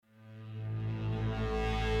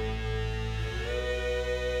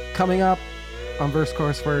Coming up on Verse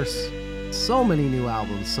Course Verse, so many new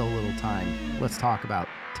albums, so little time. Let's talk about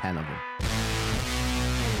 10 of them.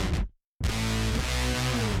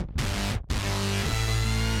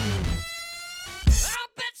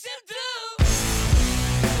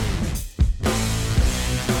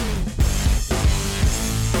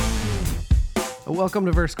 Welcome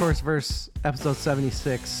to Verse Course Verse, episode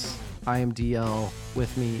 76. I am DL.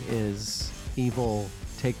 With me is Evil.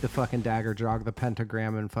 Take the fucking dagger, jog the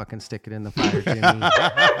pentagram, and fucking stick it in the fire, Jimmy.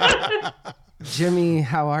 Jimmy,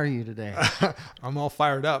 how are you today? I'm all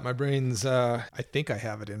fired up. My brain's, I think I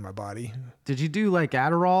have it in my body. Did you do like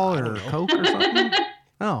Adderall or Coke or something?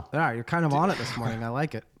 Oh, yeah, you're kind of on it this morning. I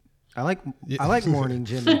like it. I like morning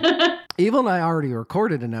Jimmy. Evil and I already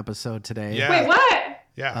recorded an episode today. Yeah. Wait, what?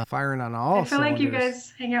 Yeah. Firing on all I feel cylinders. like you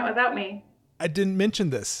guys hang out without me. I didn't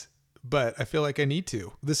mention this, but I feel like I need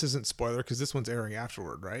to. This isn't spoiler because this one's airing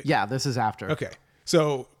afterward, right? Yeah, this is after. Okay.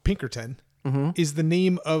 So Pinkerton is the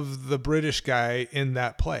name of the British guy in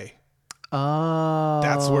that play. Oh.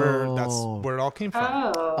 That's where it all came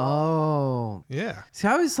from. Oh. Yeah. See,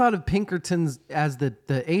 I always thought of Pinkertons as the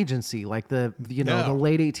agency, like the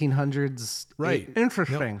late 1800s. Right.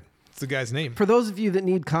 Interesting. Nope. It's the guy's name. For those of you that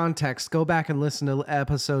need context, go back and listen to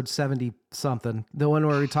episode 70-something, the one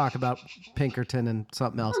where we talk about Pinkerton and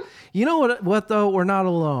something else. You know what though? We're not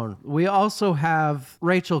alone. We also have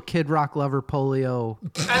Rachel, Kid Rock Lover Polio.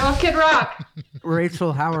 I love Kid Rock.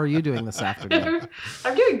 Rachel, how are you doing this afternoon?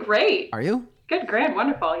 I'm doing great. Are you? Good, grand,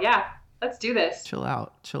 wonderful. Yeah. Let's do this. Chill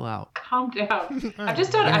out. Calm down. I've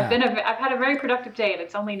just done. Yeah. I've had a very productive day, and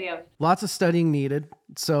it's only noon. Lots of studying needed.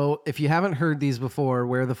 So if you haven't heard these before,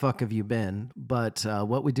 where the fuck have you been? But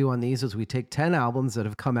what we do on these is we take 10 albums that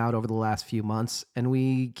have come out over the last few months, and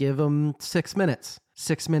we give them 6 minutes.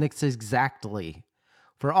 6 minutes exactly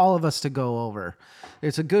for all of us to go over.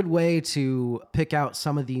 It's a good way to pick out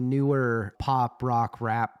some of the newer pop, rock,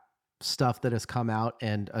 rap stuff that has come out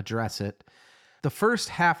and address it. The first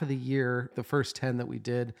half of the year, the first 10 that we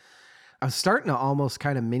did, I was starting to almost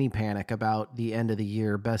kind of mini panic about the end of the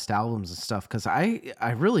year best albums and stuff because I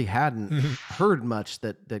really hadn't heard much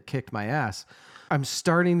that kicked my ass. I'm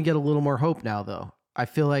starting to get a little more hope now, though. I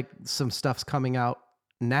feel like some stuff's coming out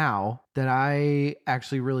now that I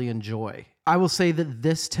actually really enjoy. I will say that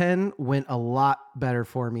this 10 went a lot better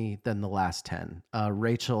for me than the last 10.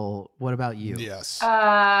 Rachel, what about you? Yes.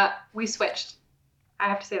 We switched. I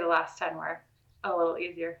have to say the last 10 were a little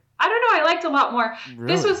easier. I don't know. I liked a lot more.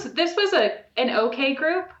 Really? This was an okay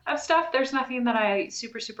group of stuff. There's nothing that I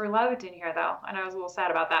super, super loved in here, though. And I was a little sad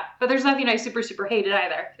about that. But there's nothing I super, super hated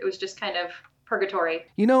either. It was just kind of purgatory.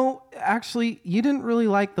 You know, actually, you didn't really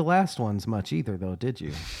like the last ones much either, though, did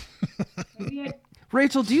you? Maybe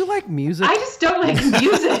Rachel, do you like music? I just don't like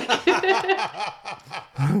music.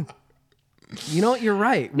 You know what? You're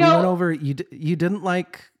right. No. We went over. You didn't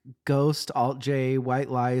like Ghost, Alt J, White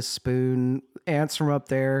Lies, Spoon, Ants from Up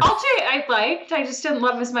There. Alt J I liked. I just didn't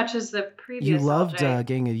love as much as the previous. You loved Alt J.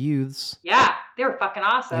 Gang of Youths. Yeah, they were fucking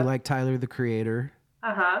awesome. You like Tyler the Creator.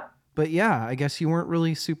 Uh-huh. But yeah, I guess you weren't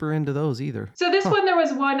really super into those either. So this one, there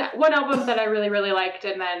was one album that I really, really liked,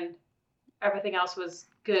 and then everything else was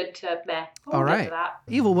good to meh. All right.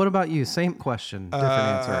 Evil, what about you? Same question, different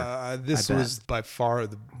answer. This was by far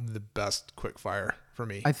the best quickfire for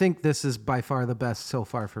me. I think this is by far the best so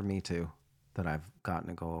far for me too, that I've gotten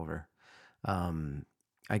to go over.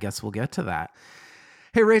 I guess we'll get to that.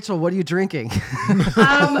 Hey, Rachel, what are you drinking?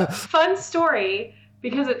 Fun story.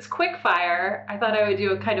 Because it's quickfire, I thought I would do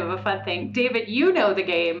a kind of a fun thing. David, you know the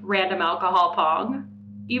game Random Alcohol Pong.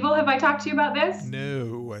 Evil, have I talked to you about this?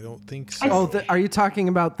 No, I don't think so. Are you talking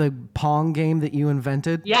about the Pong game that you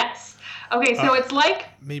invented? Yes. Okay, so it's like...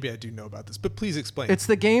 Maybe I do know about this, but please explain. It's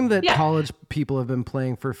the game that college people have been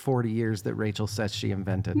playing for 40 years that Rachel says she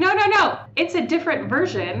invented. No. It's a different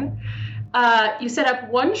version. You set up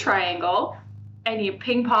one triangle, and you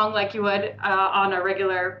ping pong like you would on a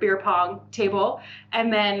regular beer pong table.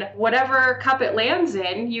 And then whatever cup it lands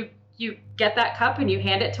in, you get that cup and you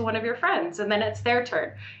hand it to one of your friends, and then it's their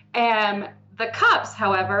turn. And the cups,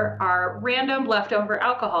 however, are random leftover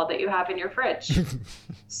alcohol that you have in your fridge.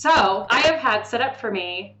 So I have had set up for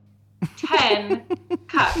me 10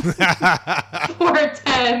 cups for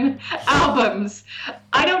 10 albums.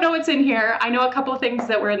 I don't know what's in here. I know a couple of things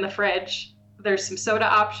that were in the fridge. There's some soda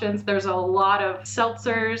options. There's a lot of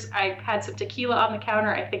seltzers. I had some tequila on the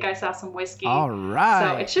counter. I think I saw some whiskey. All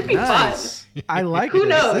right. So it should be fun. I like Who this.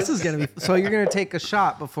 knows? This is going to be... So you're going to take a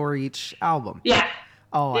shot before each album. Yeah.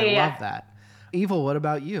 Oh, I love that. Evil, what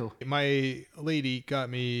about you? My lady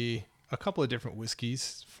got me a couple of different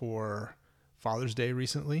whiskeys for Father's Day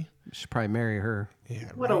recently. Should probably marry her.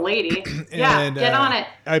 Yeah, What a lady. Yeah, get on it.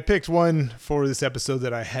 I picked one for this episode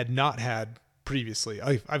that I had not had previously.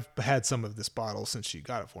 I've had some of this bottle since she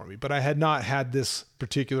got it for me, but I had not had this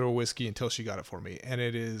particular whiskey until she got it for me. And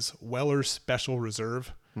it is Weller's Special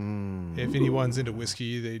Reserve. If anyone's into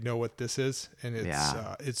whiskey, they know what this is. And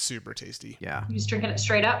it's super tasty. Yeah. You just drinking it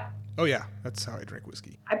straight up? Oh, yeah. That's how I drink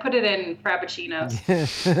whiskey. I put it in Frappuccinos.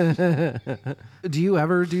 Do you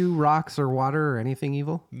ever do rocks or water or anything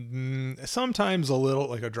evil? Sometimes a little,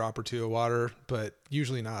 like a drop or two of water, but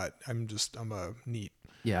usually not. I'm a neat.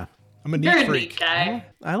 Yeah. I'm a neat You're a freak. neat guy.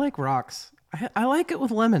 I like rocks. I like it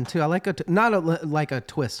with lemon too. I like like a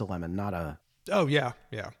twist of lemon, not a. Oh, yeah.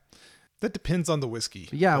 Yeah. That depends on the whiskey.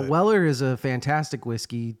 Yeah, but Weller is a fantastic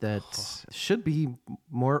whiskey that should be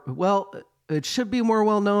more it should be more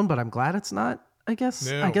well known, but I'm glad it's not. I guess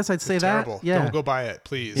No, I'd say it's that. terrible. Yeah. Don't go buy it,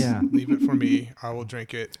 please. Yeah. Leave it for me. I will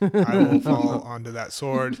drink it. I will fall onto that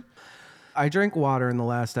sword. I drank water in the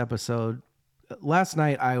last episode. Last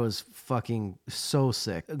night I was fucking so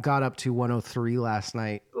sick. Got up to 103 last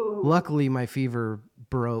night. Ooh. Luckily my fever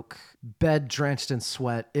broke. Bed drenched in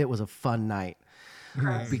sweat. It was a fun night.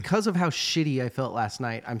 Because of how shitty I felt last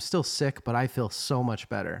night, I'm still sick, but I feel so much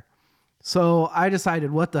better. So I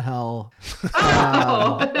decided, what the hell?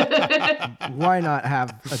 Why not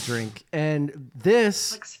have a drink? And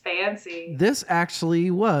this Looks fancy. this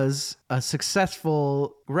actually was a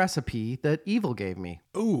successful recipe that Evil gave me.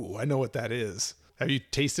 Ooh, I know what that is. Have you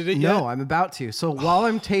tasted it yet? No, I'm about to. So while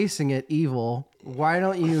I'm tasting it, Evil, why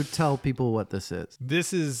don't you tell people what this is?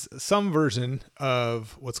 This is some version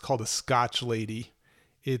of what's called a Scotch Lady.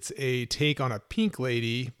 It's a take on a pink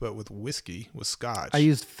lady, but with whiskey, with scotch. I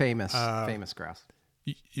used famous grouse.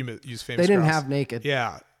 You use famous They didn't grouse. have naked.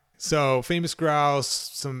 Yeah. So famous grouse,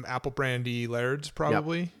 some apple brandy lairds,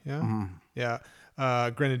 probably. Yeah. Mm-hmm.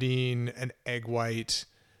 Yeah. Grenadine, an egg white,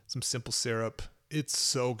 some simple syrup. It's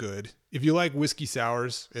so good. If you like whiskey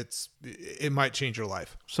sours, it might change your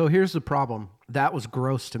life. So here's the problem. That was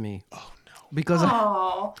gross to me. Oh no. Because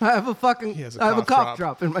Oh. I have a cough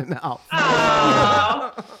drop in my mouth.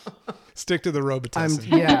 Stick to the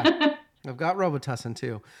Robitussin. I've got Robitussin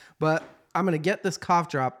too. But I'm going to get this cough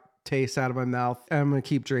drop taste out of my mouth and I'm going to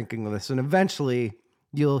keep drinking this. And eventually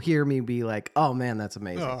you'll hear me be like, oh man, that's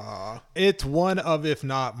amazing. It's one of, if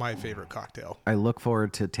not my favorite cocktail. I look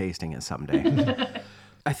forward to tasting it someday.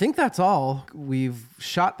 I think that's all. We've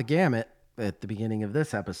shot the gamut at the beginning of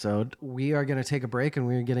this episode. We are going to take a break and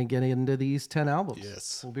we're going to get into these 10 albums.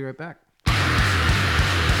 Yes. We'll be right back.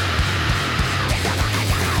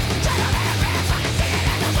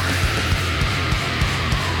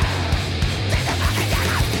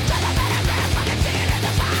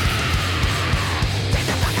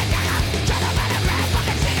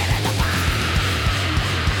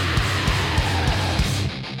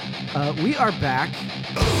 We are back.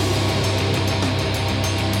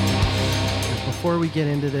 Before we get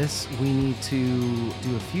into this, we need to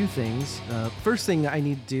do a few things. First thing I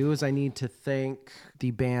need to do is I need to thank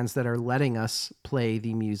the bands that are letting us play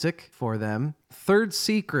the music for them. Third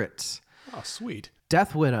Secret, Oh, sweet.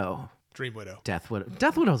 Death Widow. Dream Widow. Death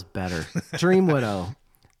Widow's better. Dream Widow,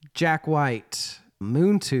 Jack White,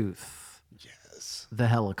 Moontooth, Yes. the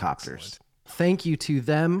Hellacopters. Thank you to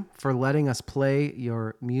them for letting us play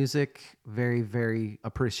your music. Very, very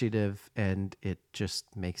appreciative. And it just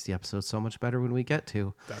makes the episode so much better when we get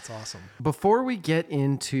to. That's awesome. Before we get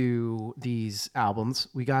into these albums,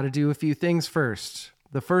 we got to do a few things first.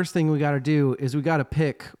 The first thing we got to do is we got to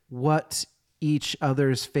pick what each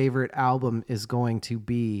other's favorite album is going to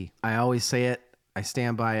be. I always say it. I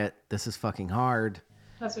stand by it. This is fucking hard.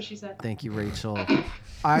 That's what she said. Thank you, Rachel.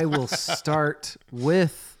 I will start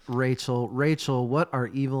with Rachel. Rachel, what are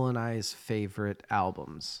Evil and I's favorite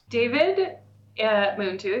albums? David,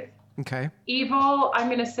 Moontooth. Okay. Evil, I'm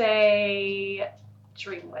going to say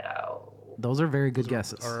Dream Widow. Those are very good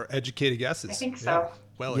guesses. Are educated guesses. I think so. Yeah.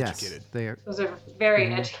 Well Yes, educated. they are. Those are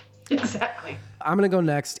very edgy. Exactly. I'm going to go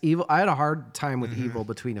next. Evil. I had a hard time with Evil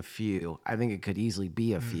between a few. I think it could easily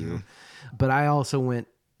be a few. But I also went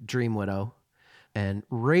Dream Widow. And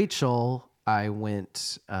Rachel, I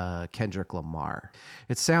went Kendrick Lamar.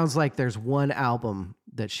 It sounds like there's one album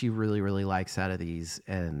that she really, really likes out of these.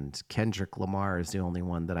 And Kendrick Lamar is the only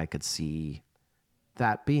one that I could see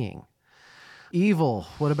that being. Evil,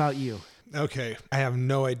 what about you? Okay. I have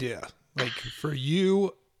no idea. Like for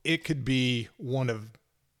you, it could be one of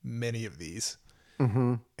many of these.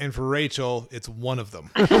 Mm-hmm. And for Rachel, it's one of them.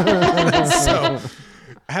 So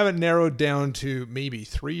I have it narrowed down to maybe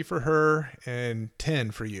 3 for her and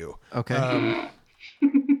 10 for you. Okay.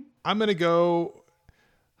 I'm going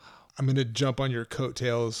to jump on your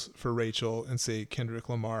coattails for Rachel and say Kendrick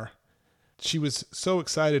Lamar. she was so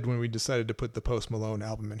excited when we decided to put the Post Malone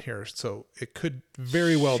album in here. So it could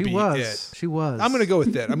very well be it. She was. I'm going to go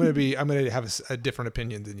with that. I'm going to have a different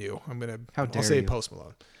opinion than you. I'll say Post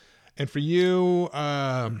Malone. And for you,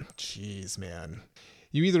 geez, man,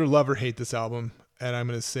 you either love or hate this album. And I'm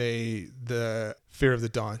going to say the Fear of the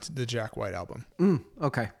Dawn, the Jack White album.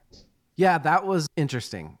 Okay. Yeah, that was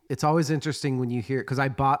interesting. It's always interesting when you hear, because I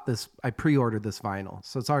pre-ordered this vinyl.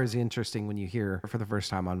 So it's always interesting when you hear for the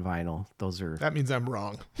first time on vinyl. That means I'm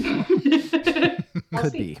wrong.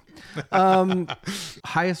 Could be.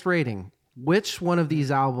 Highest rating. Which one of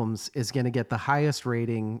these albums is going to get the highest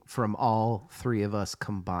rating from all three of us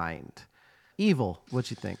combined? Evil,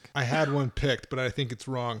 what you think? I had one picked, but I think it's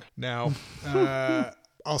wrong. Now,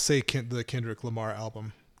 I'll say the Kendrick Lamar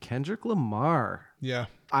album. Kendrick Lamar. Yeah.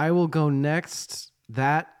 I will go next.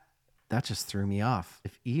 That just threw me off.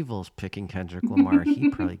 If Evil's picking Kendrick Lamar, he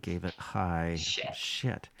probably gave it high.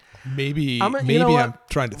 Shit. Maybe I'm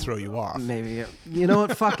trying to throw you off. Maybe. You know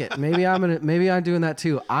what? Fuck it. Maybe I'm doing that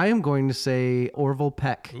too. I am going to say Orville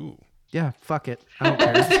Peck. Ooh. Yeah, fuck it. I don't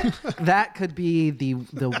care. That could be the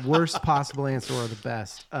worst possible answer or the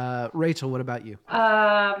best. Rachel, what about you?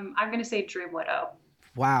 I'm going to say Dream Widow.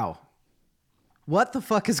 Wow. What the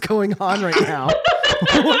fuck is going on right now?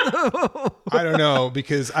 I don't know,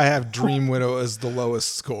 because I have Dream Widow as the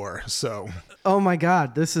lowest score. So. Oh my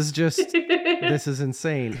God, this is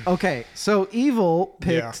insane. Okay, so Evil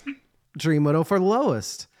picked Dream Widow for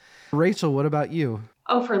lowest. Rachel, what about you?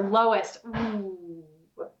 Oh, for lowest. Ooh.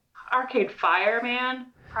 Arcade Fire, man.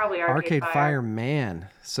 Probably Arcade Fire. Man.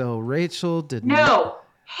 So Rachel did No,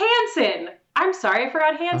 Hanson. I'm sorry, I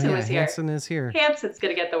forgot Hanson was here. Hanson is here. Hanson's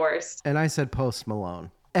going to get the worst. And I said Post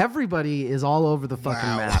Malone. Everybody is all over the fucking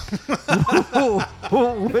map.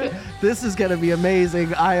 This is going to be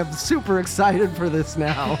amazing. I am super excited for this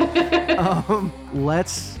now.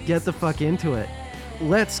 Let's get the fuck into it.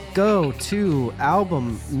 Let's go to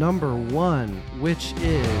album number 1, which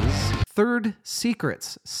is Third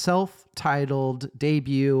Secret's self-titled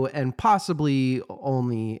debut and possibly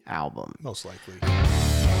only album. Most likely.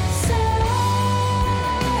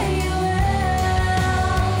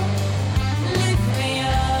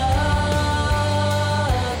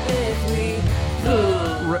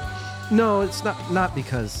 No, it's not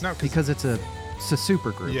because it's a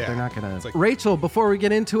super group. Yeah, they're not gonna. Like, Rachel, before we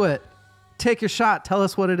get into it, take your shot. Tell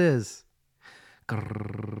us what it is.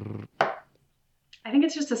 I think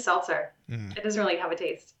it's just a seltzer. It doesn't really have a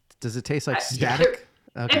taste. Does it taste like static?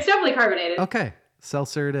 Okay. It's definitely carbonated. Okay,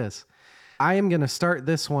 seltzer it is. I am gonna start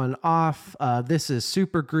this one off. This is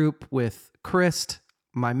Supergroup with Christ,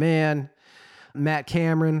 my man, Matt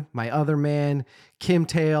Cameron, my other man, Kim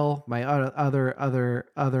Tail, my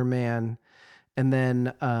other man, and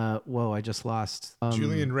then I just lost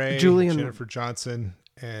Julian Ray, Jennifer Johnson,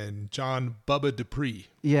 and John Bubba Dupree.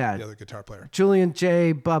 Yeah, the other guitar player. Julian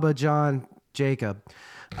J, Bubba John Jacob.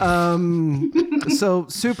 So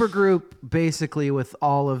Supergroup, basically with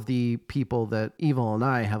all of the people that Evil and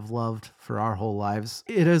I have loved for our whole lives.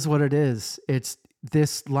 It is what it is.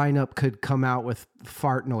 This lineup could come out with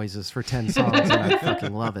fart noises for 10 songs and I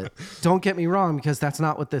fucking love it. Don't get me wrong, because that's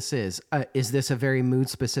not what this is. Is this a very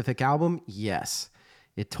mood-specific album? Yes,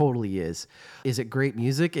 it totally is. Is it great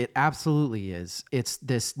music? It absolutely is. It's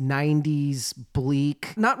this 90s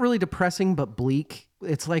bleak, not really depressing, but bleak.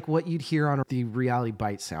 It's like what you'd hear on the Reality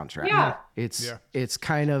Bites soundtrack. Yeah. It's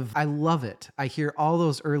kind of, I love it. I hear all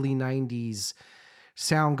those early 90s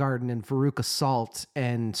Soundgarden and Veruca Salt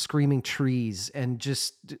and Screaming Trees and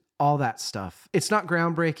just all that stuff. It's not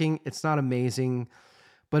groundbreaking. It's not amazing,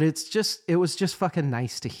 but it was just fucking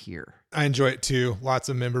nice to hear. I enjoy it too. Lots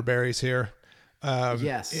of member berries here.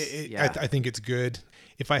 Yes. I think it's good.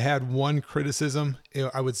 If I had one criticism,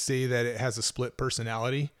 I would say that it has a split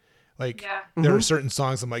personality. Like there are certain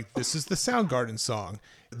songs I'm like, this is the Soundgarden song.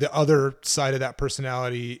 The other side of that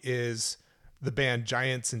personality is the band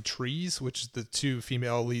Giants and Trees, which is the two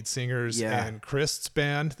female lead singers, and Christ's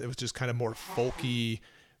band. It was just kind of more folky,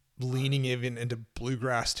 leaning even into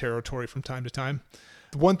bluegrass territory from time to time.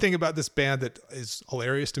 The one thing about this band that is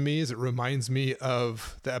hilarious to me is it reminds me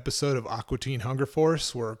of the episode of Aqua Teen Hunger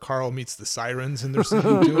Force where Carl meets the sirens and they're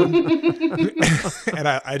singing to him. And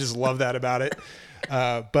I just love that about it.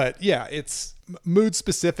 But yeah, it's mood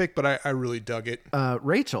specific, but I really dug it.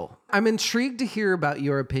 Rachel, I'm intrigued to hear about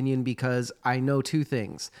your opinion because I know two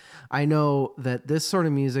things. I know that this sort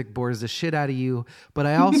of music bores the shit out of you, but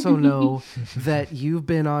I also know that you've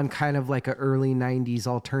been on kind of like an early 90s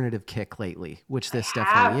alternative kick lately, which this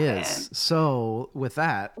definitely is. So with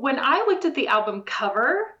that, when I looked at the album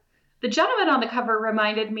cover, the gentleman on the cover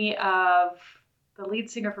reminded me of the lead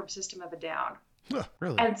singer from System of a Down.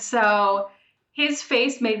 Really? And so his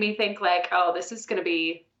face made me think like, oh, this is going to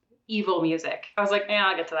be evil music. I was like, yeah,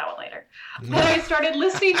 I'll get to that one later. Then I started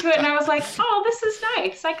listening to it and I was like, oh, this is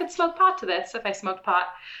nice. I could smoke pot to this if I smoked pot.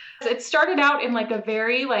 It started out in like a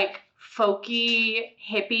very like folky,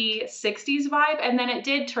 hippie 60s vibe. And then it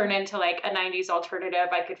did turn into like a 90s alternative.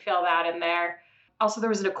 I could feel that in there. Also, there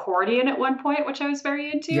was an accordion at one point, which I was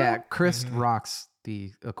very into. Yeah, Chris rocks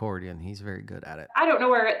the accordion. He's very good at it. I don't know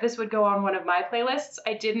where this would go on one of my playlists.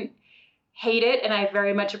 I didn't hate it, and I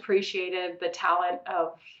very much appreciated the talent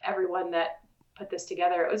of everyone that put this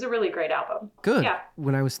together. It was a really great album. Good. Yeah.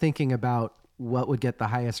 When I was thinking about what would get the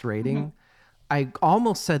highest rating, I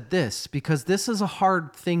almost said this because this is a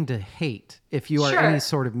hard thing to hate if you are any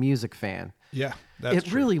sort of music fan. Yeah,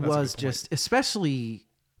 it really was just, especially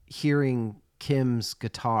hearing Kim's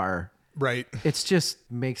guitar. Right. It's just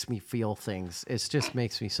makes me feel things. It just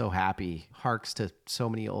makes me so happy. Harks to so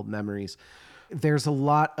many old memories. There's a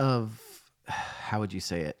lot of, how would you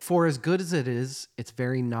say it? For as good as it is, it's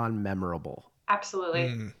very non-memorable. Absolutely.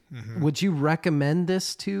 Mm-hmm. Would you recommend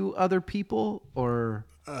this to other people or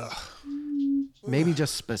maybe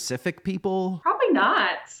just specific people? Probably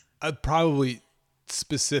not. Probably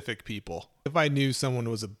specific people. If I knew someone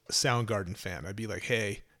was a Soundgarden fan, I'd be like,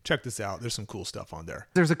 hey, check this out. There's some cool stuff on there.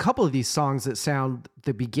 There's a couple of these songs that sound,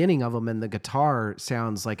 the beginning of them and the guitar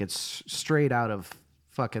sounds like it's straight out of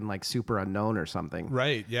fucking like Super Unknown or something.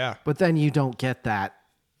 Right, yeah. But then you don't get that.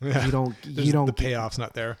 Yeah. You don't the payoff's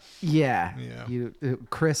not there. Yeah. Yeah.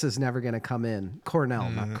 Chris is never going to come in. Cornell,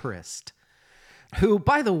 not Chris. Who,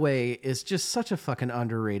 by the way, is just such a fucking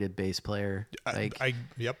underrated bass player. Like,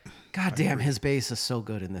 Yep. God damn, his bass is so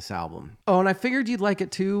good in this album. Oh, and I figured you'd like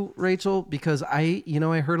it too, Rachel, because I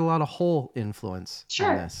heard a lot of Hole influence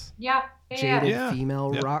on this. Yeah. Jaded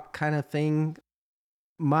female rock kind of thing.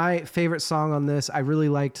 My favorite song on this, I really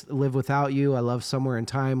liked Live Without You. I love Somewhere in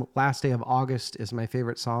Time. Last Day of August is my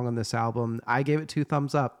favorite song on this album. I gave it 2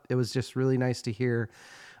 thumbs up. It was just really nice to hear.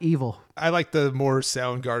 Evil. I like the more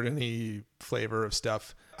Soundgarden-y flavor of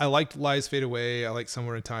stuff. I liked Lies Fade Away. I like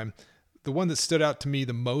Somewhere in Time. The one that stood out to me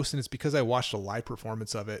the most, and it's because I watched a live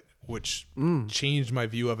performance of it, which changed my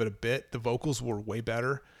view of it a bit. The vocals were way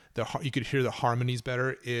better. You could hear the harmonies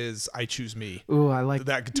better, is I Choose Me. Ooh, I like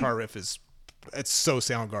that guitar riff it's so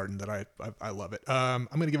Soundgarden that I love it. I'm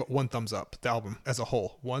going to give it 1 thumbs up, the album as a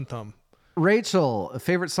whole. 1 thumb. Rachel, a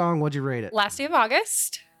favorite song, what'd you rate it? Last Day of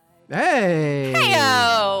August. Hey!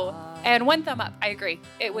 Heyo! And 1 thumb up. I agree.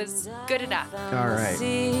 It was good enough. All right.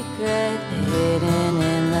 Secret hidden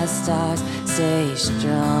in the stars. Stay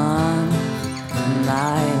strong,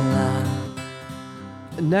 my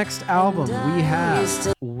love. Next album, we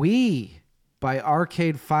have We by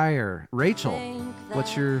Arcade Fire. Rachel,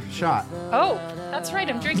 what's your shot? Oh, that's right.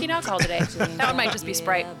 I'm drinking alcohol today. That one might just be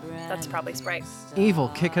Sprite. That's probably Sprite. Evil,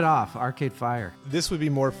 kick it off. Arcade Fire. This would be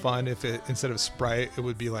more fun if instead of Sprite, it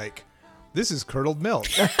would be like, this is curdled milk.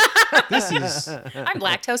 This is... I'm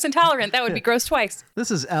lactose intolerant. That would be gross twice.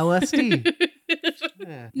 This is LSD.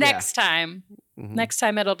 Next time. Next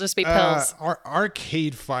time it'll just be pills.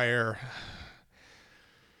 Arcade Fire...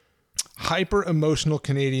 Hyper emotional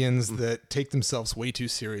Canadians that take themselves way too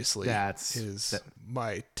seriously. Is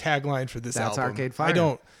my tagline for this album. That's Arcade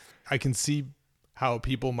Fire. I can see how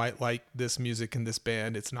people might like this music and this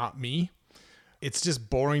band. It's not me. It's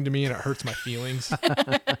just boring to me and it hurts my feelings.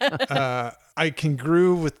 I can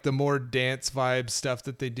groove with the more dance vibe stuff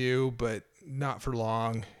that they do, but not for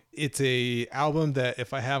long. It's a album that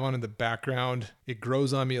if I have on in the background, it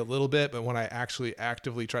grows on me a little bit, but when I actually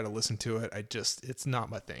actively try to listen to it, it's not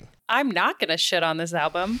my thing. I'm not going to shit on this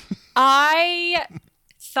album. I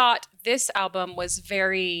thought this album was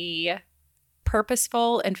very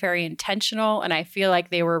purposeful and very intentional, and I feel like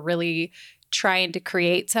they were really trying to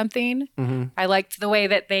create something. I liked the way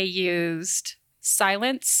that they used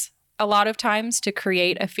silence a lot of times to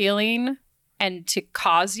create a feeling and to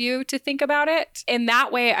cause you to think about it. In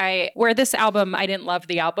that way, where this album, I didn't love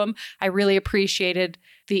the album, I really appreciated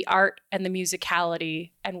the art and the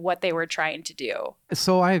musicality and what they were trying to do.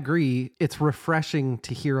 So I agree. It's refreshing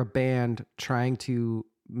to hear a band trying to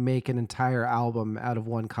make an entire album out of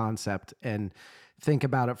one concept and think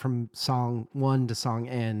about it from song 1 to song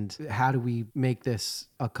end. How do we make this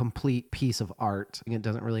a complete piece of art? It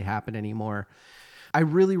doesn't really happen anymore. I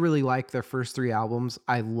really, really like their first 3 albums.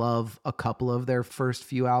 I love a couple of their first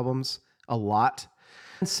few albums a lot.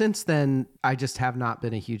 And since then, I just have not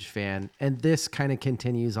been a huge fan. And this kind of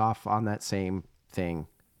continues off on that same thing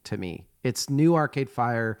to me. It's new Arcade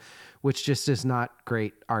Fire, which just is not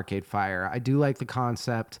great Arcade Fire. I do like the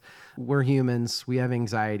concept. We're humans. We have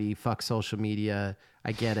anxiety. Fuck social media.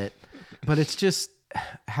 I get it. But it's just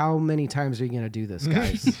how many times are you going to do this,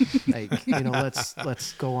 guys? Like,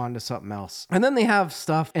 let's go on to something else. And then they have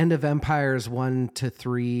stuff, End of Empires 1 to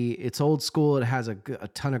 3. It's old school. It has a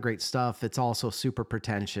ton of great stuff. It's also super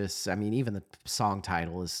pretentious. I mean, even the song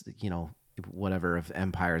title is, whatever, of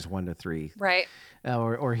Empires 1 to 3. Right.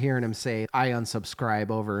 Or hearing him say, I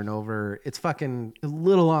unsubscribe over and over. It's fucking a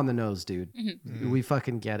little on the nose, dude. Mm-hmm. We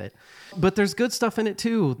fucking get it. But there's good stuff in it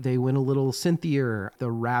too. They went a little synthier.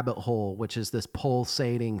 The Rabbit Hole, which is this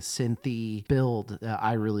pulsating synthy build that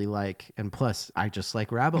I really like. And plus, I just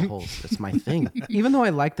like rabbit holes. It's my thing. Even though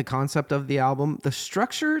I like the concept of the album, the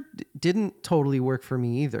structure didn't totally work for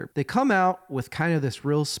me either. They come out with kind of this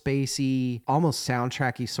real spacey, almost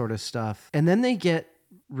soundtracky sort of stuff. And then they get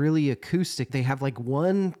really acoustic. They have like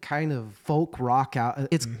one kind of folk rock out.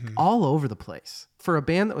 It's all over the place. For a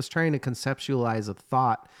band that was trying to conceptualize a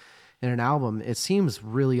thought in an album, it seems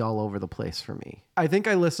really all over the place for me. I think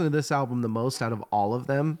I listen to this album the most out of all of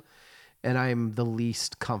them, and I'm the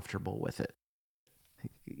least comfortable with it.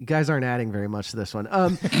 You guys aren't adding very much to this one.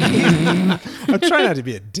 I'm trying not to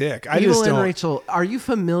be a dick. I Evil just don't. and Rachel, are you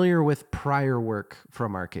familiar with prior work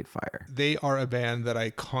from Arcade Fire? They are a band that I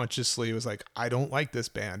consciously was like, I don't like this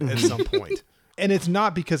band at some point. And it's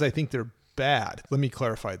not because I think they're bad. Let me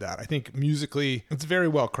clarify that. I think musically, it's very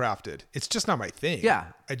well crafted. It's just not my thing. Yeah.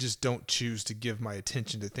 I just don't choose to give my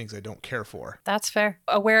attention to things I don't care for. That's fair.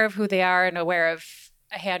 Aware of who they are and aware of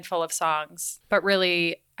a handful of songs, but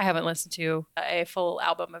really I haven't listened to a full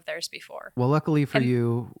album of theirs before. Well, luckily for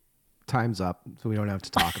you, time's up, so we don't have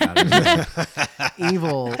to talk about it.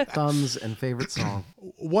 Evil, thumbs, and favorite song.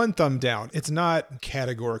 One thumb down. It's not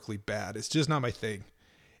categorically bad. It's just not my thing.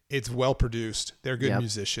 It's well produced. They're good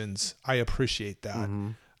musicians. I appreciate that.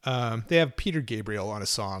 They have Peter Gabriel on a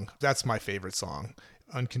song. That's my favorite song.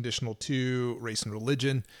 Unconditional 2, Race and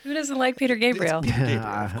Religion. Who doesn't like Peter Gabriel? It's Peter Gabriel.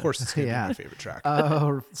 Of course, it's going to be my favorite track.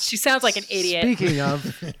 She sounds like an idiot. Speaking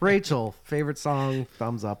of, Rachel, favorite song,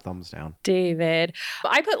 thumbs up, thumbs down. David.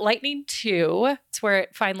 I put Lightning 2. It's where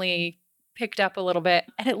it finally picked up a little bit.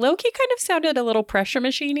 And it low-key kind of sounded a little Pressure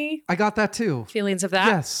Machine-y. I got that too. Feelings of that?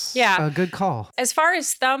 Yes. Yeah. Good call. As far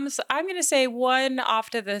as thumbs, I'm going to say one off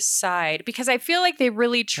to the side because I feel like they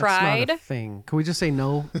really tried. That's not a thing. Can we just say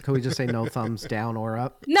no? Can we just say no thumbs down or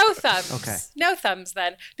up? No thumbs. Okay. No thumbs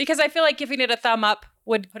then. Because I feel like giving it a thumb up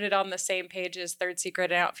would put it on the same page as Third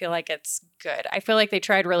Secret. I don't feel like it's good. I feel like they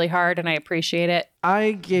tried really hard and I appreciate it.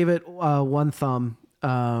 I gave it one thumb up.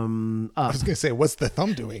 I was going to say, what's the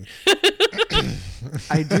thumb doing?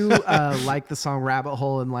 I do like the song Rabbit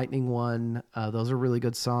Hole and Lightning 1. Those are really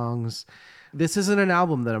good songs. This isn't an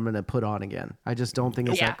album that I'm going to put on again. I just don't think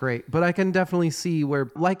it's that great. But I can definitely see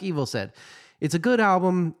where, like Evil said, it's a good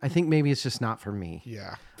album. I think maybe it's just not for me.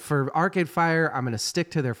 Yeah. For Arcade Fire, I'm going to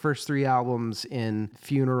stick to their first 3 albums in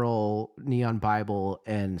Funeral, Neon Bible,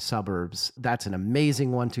 and Suburbs. That's an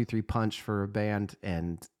amazing 1, 2, 3 punch for a band.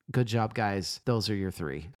 And good job, guys. Those are your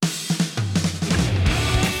 3.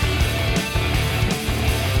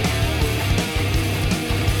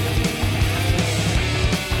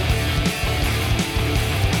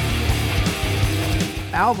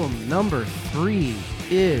 Album number 3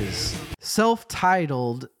 is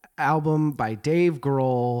self-titled album by Dave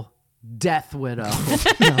Grohl, Death Widow.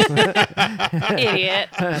 Idiot.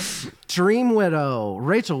 Dream Widow.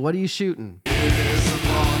 Rachel, what are you shooting?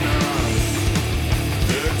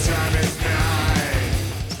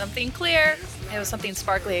 Something clear. It was something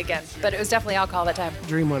sparkly again, but it was definitely alcohol that time.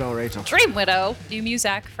 Dream Widow, Rachel. Dream Widow. New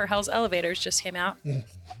music for Hell's Elevators just came out.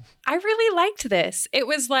 I really liked this. It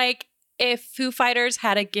was like if Foo Fighters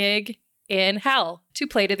had a gig in hell to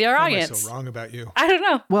play to their audience. Why am I so wrong about you? I don't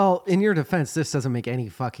know. Well, in your defense, this doesn't make any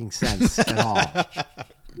fucking sense at all.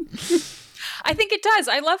 I think it does.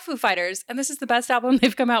 I love Foo Fighters, and this is the best album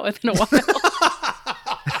they've come out with in a while.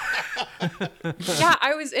 Yeah,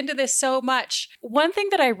 I was into this so much. One thing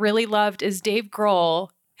that I really loved is Dave Grohl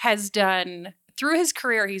has done, through his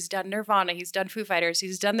career, he's done Nirvana, he's done Foo Fighters,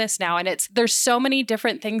 he's done this now, and there's so many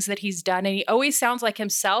different things that he's done, and he always sounds like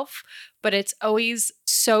himself, but it's always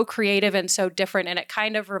so creative and so different, and it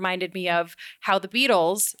kind of reminded me of how the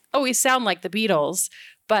Beatles always sound like the Beatles,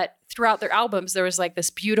 but throughout their albums, there was like this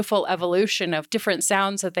beautiful evolution of different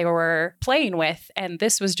sounds that they were playing with, and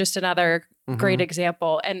this was just another great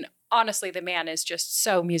example. And honestly, the man is just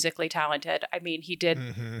so musically talented. I mean, he did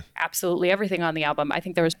absolutely everything on the album. I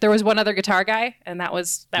think there was one other guitar guy, and that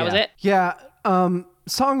was it. Yeah.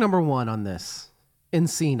 Song number 1 on this,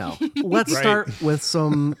 Encino. Let's start with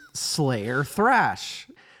some Slayer thrash.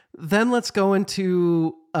 Then let's go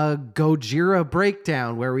into a Gojira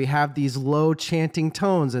breakdown where we have these low chanting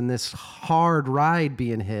tones and this hard ride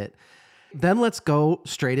being hit. Then let's go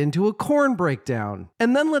straight into a Korn breakdown.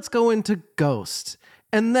 And then let's go into Ghost.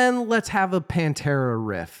 And then let's have a Pantera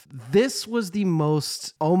riff. This was the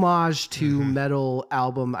most homage to metal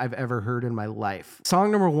album I've ever heard in my life.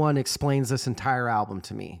 Song number 1 explains this entire album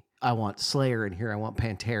to me. I want Slayer in here. I want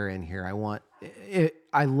Pantera in here. I want it.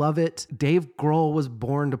 I love it. Dave Grohl was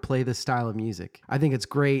born to play this style of music. I think it's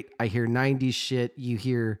great. I hear 90s shit. You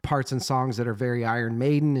hear parts and songs that are very Iron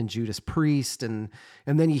Maiden and Judas Priest. And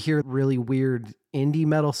then you hear really weird indie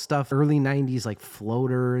metal stuff, early 90s like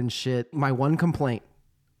Floater and shit. My one complaint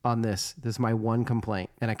on this is my one complaint,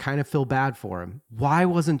 and I kind of feel bad for him. Why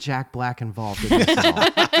wasn't Jack Black involved in this at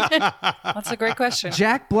all? That's a great question.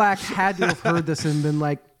 Jack Black had to have heard this and been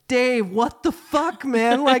like, Dave, what the fuck,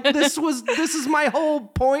 man? Like this is my whole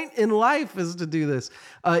point in life is to do this.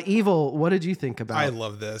 Evil, what did you think about it? I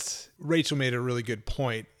love this. Rachel made a really good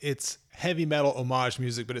point. It's heavy metal homage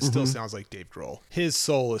music, but it still sounds like Dave Grohl. His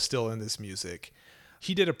soul is still in this music.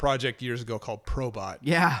 He did a project years ago called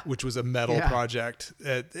Probot, which was a metal project.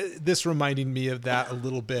 This reminding me of that a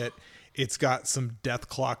little bit. It's got some Death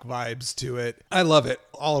Clock vibes to it. I love it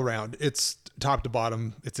all around. It's top to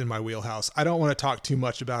bottom. It's in my wheelhouse. I don't want to talk too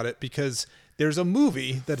much about it because there's a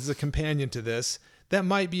movie that is a companion to this that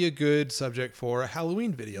might be a good subject for a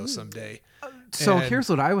Halloween video someday. So here's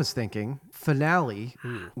what I was thinking. Finale,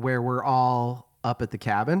 where we're all up at the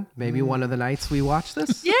cabin. Maybe one of the nights we watch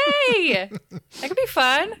this. Yay! That could be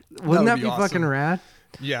fun. Wouldn't that be awesome. fucking rad?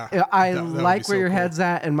 Yeah. I that would like be where so your cool. head's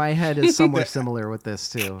at, and my head is somewhere similar with this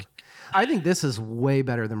too. I think this is way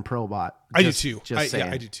better than Probot. I do too. Just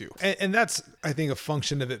saying. I do too. And that's, I think, a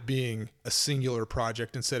function of it being a singular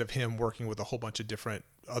project instead of him working with a whole bunch of different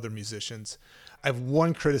other musicians. I have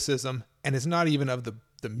one criticism, and it's not even of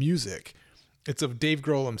the music. It's of Dave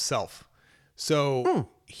Grohl himself. So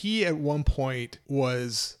he at one point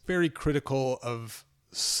was very critical of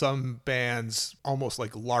some bands almost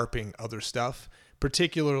like LARPing other stuff,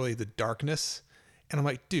 particularly the Darkness. And I'm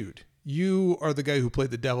like, dude, you are the guy who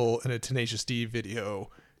played the devil in a Tenacious D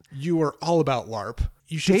video. You are all about LARP.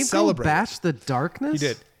 You should Dave Grohl celebrate. bashed the Darkness? He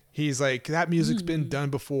did. He's like, that music's been done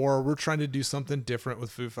before. We're trying to do something different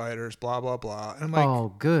with Foo Fighters, blah, blah, blah. And I'm like,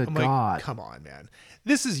 oh, good God. Like, come on, man.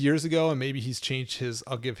 This is years ago, and maybe he's changed his,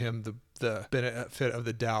 I'll give him the benefit of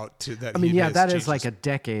the doubt to that. I mean, yeah, that is like a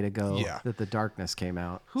decade ago that the Darkness came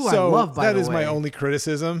out. Who so I love, by the way. That is my only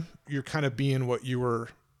criticism. You're kind of being what you were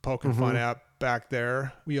poking fun at back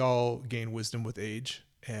there. We all gain wisdom with age.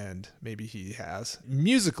 And maybe he has.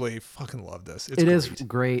 Musically, fucking love this. It is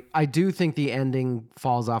great. I do think the ending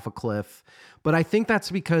falls off a cliff, but I think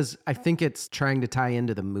that's because I think it's trying to tie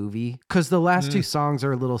into the movie because the last two songs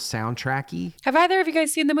are a little soundtracky. Have either of you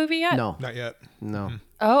guys seen the movie yet? No. Not yet. No.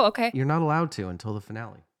 Oh, okay. You're not allowed to until the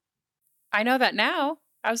finale. I know that now.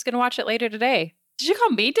 I was going to watch it later today. Did you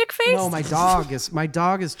call me dick face? No, my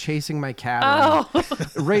dog is chasing my cat. Oh.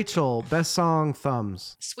 Rachel, best song,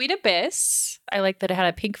 Thumbs. Sweet Abyss. I like that it had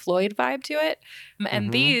a Pink Floyd vibe to it.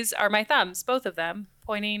 And these are my thumbs, both of them,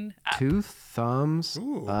 pointing up. 2 thumbs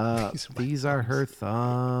Ooh, up. These are her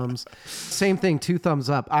thumbs. Same thing, 2 thumbs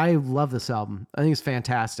up. I love this album. I think it's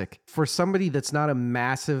fantastic. For somebody that's not a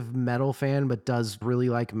massive metal fan but does really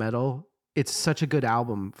like metal, it's such a good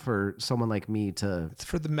album for someone like me to... It's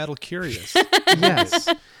for the metal curious. Yes.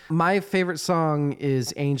 My favorite song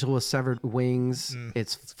is Angel with Severed Wings.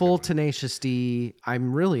 It's full Tenacious D.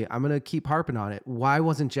 I'm going to keep harping on it. Why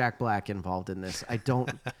wasn't Jack Black involved in this? I don't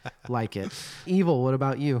like it. Evil, what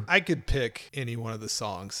about you? I could pick any one of the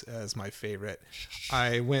songs as my favorite.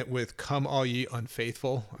 I went with Come All Ye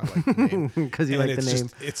Unfaithful. I like the name. Because you like the name.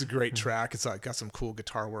 It's a great track. It's got some cool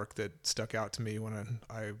guitar work that stuck out to me when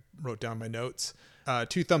I wrote down my notes.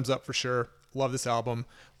 2 thumbs up for sure. Love this album.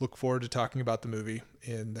 Look forward to talking about the movie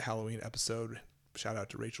in the Halloween episode. Shout out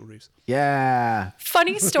to Rachel Reeves. Yeah.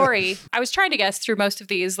 Funny story. I was trying to guess through most of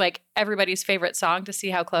these, like everybody's favorite song to see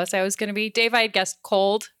how close I was going to be. Dave, I had guessed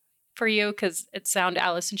Cold for you because it sounded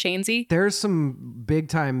Alice in Chainsy. There's some big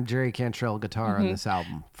time Jerry Cantrell guitar on this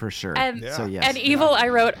album for sure. And, so yes. And Evil, I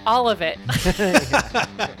wrote all of it.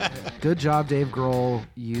 Good job, Dave Grohl.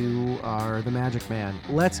 You are the magic man.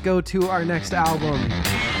 Let's go to our next album.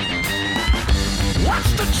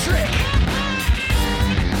 What's the trick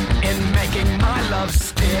in making my love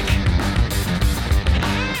stick?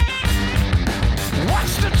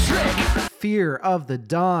 What's the trick? Fear of the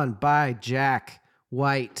Dawn by Jack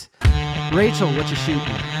White. Rachel, what you shooting?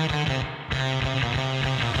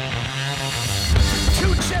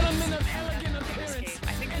 Two gentlemen of elegant appearance.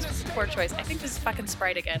 I think this was a poor choice. I think this is fucking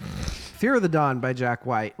Sprite again. Fear of the Dawn by Jack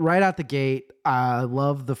White. Right out the gate, I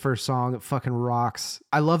love the first song. It fucking rocks.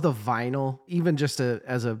 I love the vinyl, even just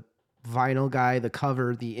as a vinyl guy. The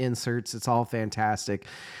cover, the inserts, it's all fantastic.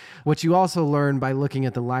 What you also learn by looking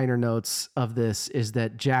at the liner notes of this is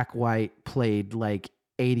that Jack White played like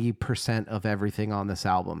 80% of everything on this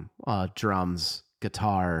album. Drums,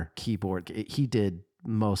 guitar, keyboard. He did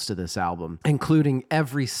most of this album, including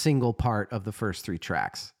every single part of the first 3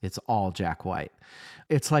 tracks. It's all Jack White.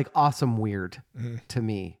 It's like awesome weird to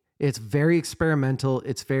me. It's very experimental.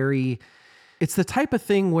 It's the type of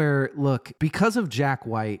thing where, look, because of Jack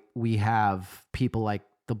White, we have people like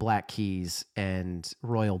the Black Keys and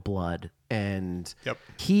Royal Blood. And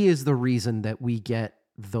he is the reason that we get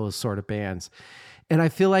those sort of bands. And I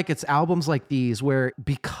feel like it's albums like these where,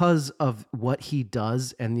 because of what he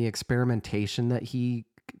does and the experimentation that he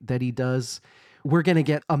does, we're going to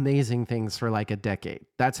get amazing things for like a decade.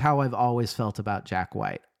 That's how I've always felt about Jack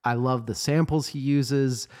White. I love the samples he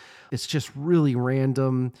uses. It's just really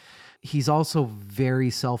random. He's also very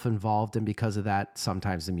self-involved, and because of that,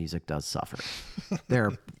 sometimes the music does suffer.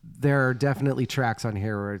 There are definitely tracks on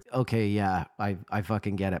here where, okay, yeah, I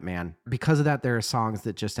fucking get it, man. Because of that, there are songs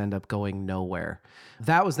that just end up going nowhere.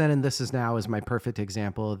 That Was Then and This Is Now is my perfect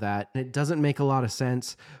example of that. It doesn't make a lot of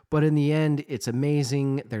sense, but in the end, it's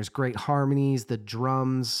amazing. There's great harmonies. The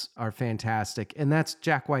drums are fantastic, and that's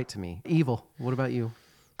Jack White to me. Evil, what about you?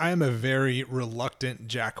 I am a very reluctant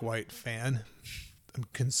Jack White fan. I'm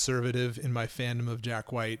conservative in my fandom of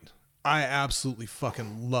Jack White. I absolutely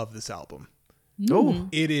fucking love this album. Oh,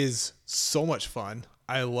 it is so much fun.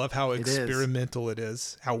 I love how experimental it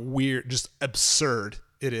is, how weird, just absurd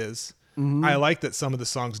it is. I like that some of the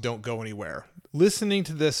songs don't go anywhere. Listening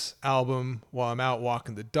to this album while I'm out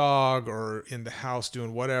walking the dog or in the house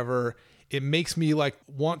doing whatever, it makes me like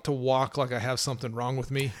want to walk like I have something wrong with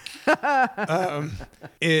me.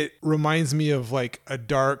 It reminds me of like a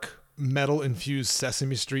dark metal infused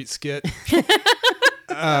Sesame Street skit.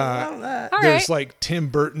 There's like Tim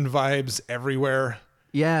Burton vibes everywhere.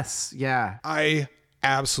 Yes, yeah. I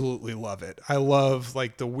absolutely love it. I love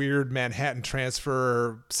like the weird Manhattan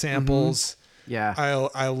Transfer samples. Yeah.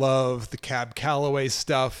 I love the Cab Calloway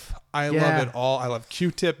stuff. I love it all. I love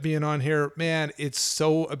Q-Tip being on here. Man, it's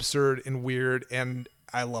so absurd and weird, and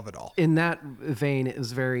I love it all. In that vein, it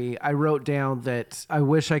was I wrote down that I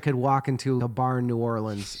wish I could walk into a bar in New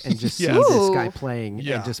Orleans and just see this guy playing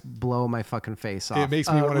and just blow my fucking face off. It makes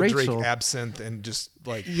me want to Rachel, drink absinthe and just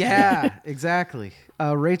like... Yeah, exactly.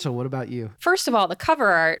 Rachel, what about you? First of all, the cover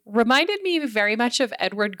art reminded me very much of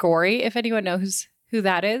Edward Gorey, if anyone knows who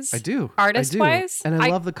that is. I do. Artist-wise. And I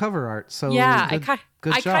love the cover art. So yeah,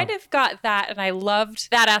 good I job. kind of got that, and I loved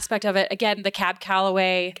that aspect of it. Again, the Cab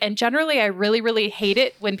Calloway. And generally, I really, really hate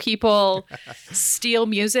it when people steal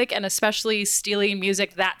music, and especially stealing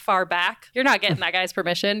music that far back. You're not getting that guy's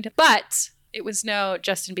permission. But it was no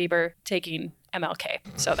Justin Bieber taking MLK,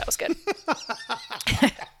 so that was good.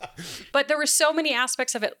 But there were so many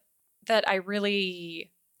aspects of it that I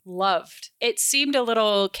really loved. It seemed a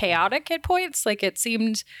little chaotic at points. Like it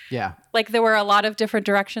seemed like there were a lot of different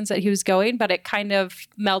directions that he was going, but it kind of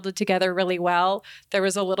melded together really well. There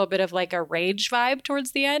was a little bit of like a Rage vibe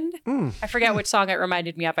towards the end. I forget which song it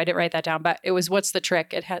reminded me of. I didn't write that down, but it was What's the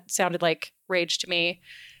Trick? It sounded like Rage to me.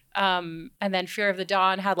 And then Fear of the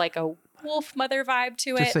Dawn had like a Wolf Mother vibe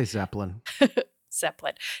to it. Just say Zeppelin.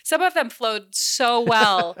 Zeppelin. Some of them flowed so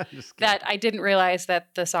well that I didn't realize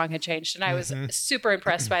that the song had changed, and I was super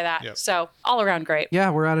impressed by that. Yep. So all around great.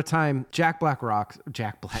 Yeah, we're out of time. Jack Black rocks.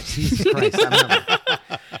 Jack Black. Jesus Christ.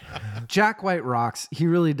 Jack White rocks. He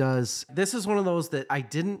really does. This is one of those that I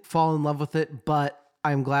didn't fall in love with it, but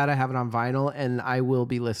I'm glad I have it on vinyl, and I will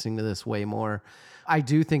be listening to this way more. I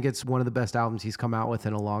do think it's one of the best albums he's come out with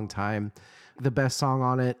in a long time. The best song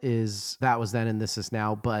on it is That Was Then and This Is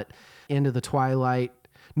Now, but Into the Twilight.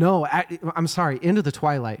 No, I'm sorry. Into the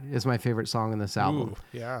Twilight is my favorite song in this album.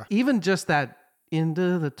 Ooh, yeah. Even just that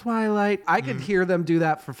Into the Twilight, I could hear them do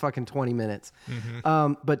that for fucking 20 minutes.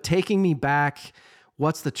 But Taking Me Back,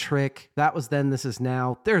 What's the Trick? That Was Then, This Is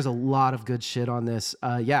Now. There's a lot of good shit on this.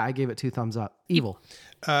 Yeah, I gave it 2 thumbs up. Evil.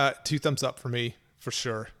 2 thumbs up for me, for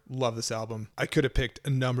sure. Love this album. I could have picked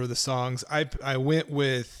a number of the songs. I went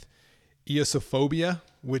with Eosophobia,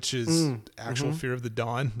 which is actual fear of the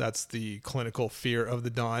dawn. That's the clinical fear of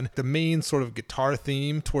the dawn. The main sort of guitar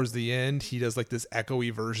theme towards the end, he does like this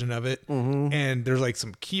echoey version of it. And there's like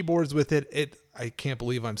some keyboards with it. I can't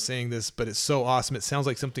believe I'm saying this, but it's so awesome. It sounds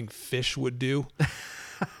like something Fish would do.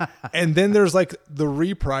 And then there's like the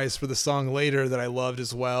reprise for the song later that I loved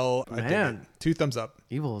as well. Man. 2 thumbs up.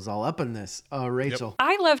 Evil is all up in this. Rachel.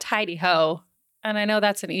 I loved Heidi Ho, and I know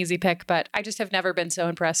that's an easy pick, but I just have never been so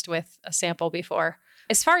impressed with a sample before.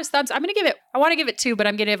 As far as thumbs, I want to give it 2, but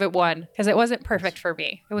I'm going to give it 1 because it wasn't perfect for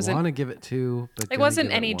me. It wasn't. Want to give it 2, but It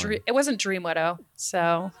wasn't any. It wasn't Dream Widow,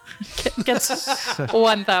 so gets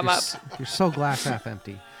 1 thumb up. You're so glass half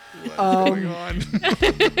empty. What's going on?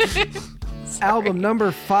 Album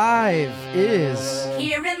number 5 is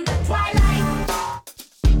Here in the twilight.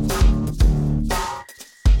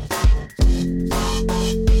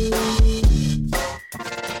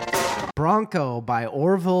 Bronco by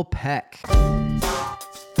Orville Peck.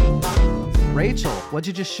 Rachel, what'd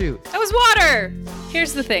you just shoot? That was water.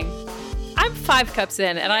 Here's the thing. I'm 5 cups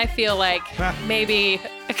in, and I feel like maybe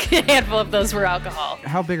a handful of those were alcohol.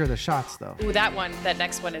 How big are the shots, though? Ooh, that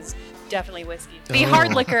next one is definitely whiskey. The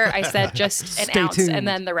hard liquor, I said just an ounce, tuned. and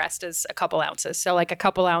then the rest is a couple ounces. So like a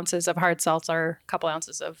couple ounces of hard seltzer, a couple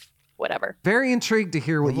ounces of whatever. Very intrigued to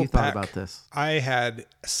hear what you thought about this. I had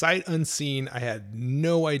sight unseen. I had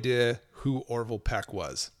no idea who Orville Peck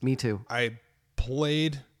was. Me too. I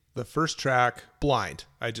played the first track blind.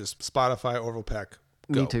 I just Spotify Orville Peck.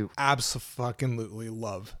 Go. Me too. Absolutely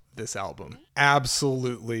love this album.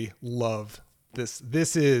 Absolutely love this.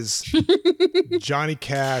 This is Johnny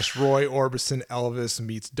Cash, Roy Orbison, Elvis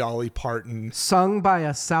meets Dolly Parton. Sung by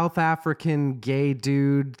a South African gay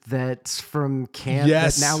dude that's from Canada.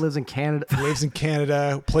 Yes. That now lives in Canada. Lives in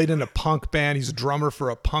Canada, played in a punk band. He's a drummer for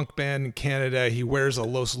a punk band in Canada. He wears a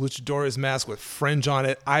Los Luchadores mask with fringe on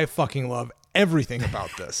it. I fucking love everything about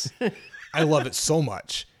this. I love it so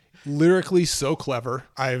much. Lyrically so clever.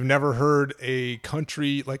 I've never heard a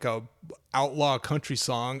country, like a outlaw country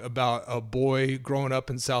song about a boy growing up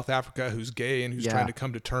in South Africa who's gay and who's trying to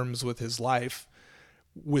come to terms with his life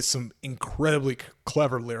with some incredibly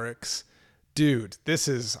clever lyrics. Dude,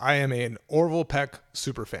 I am an Orville Peck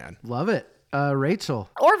super fan. Love it. Rachel.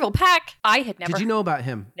 Orville Peck. I had never. Did you know about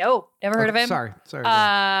him? No, never heard of him. Sorry.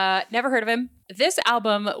 Never heard of him. This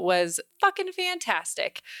album was fucking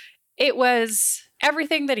fantastic. It was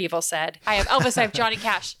everything that Evil said. I have Elvis, I have Johnny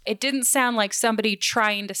Cash. It didn't sound like somebody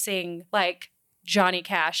trying to sing like Johnny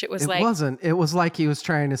Cash. It wasn't. It was like he was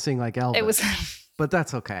trying to sing like Elvis. It was. But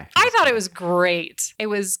that's okay. I thought it was great. It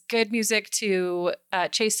was good music to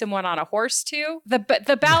chase someone on a horse to.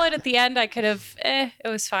 The ballad at the end, I could have, it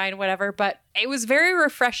was fine, whatever. But it was very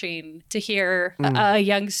refreshing to hear a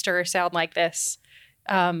youngster sound like this.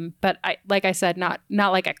 But like I said, not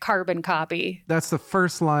like a carbon copy. That's the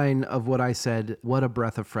first line of what I said. What a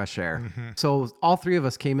breath of fresh air. Mm-hmm. So all 3 of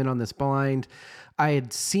us came in on this blind. I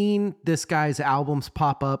had seen this guy's albums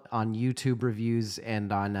pop up on YouTube reviews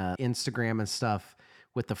and on Instagram and stuff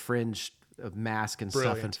with the fringe mask and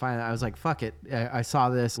stuff. And finally I was like, fuck it. I saw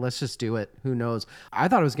this. Let's just do it. Who knows? I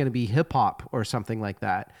thought it was going to be hip hop or something like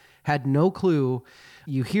that. Had no clue.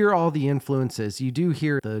 You hear all the influences. You do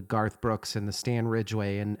hear the Garth Brooks and the Stan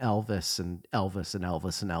Ridgway and Elvis and Elvis and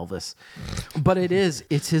Elvis and Elvis. But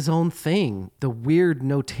it's his own thing. The weird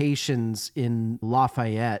notations in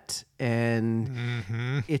Lafayette.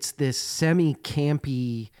 And it's this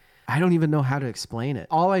semi-campy, I don't even know how to explain it.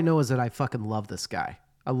 All I know is that I fucking love this guy.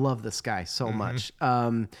 I love this guy so much.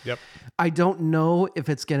 Yep. I don't know if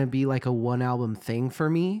it's going to be like a 1 album thing for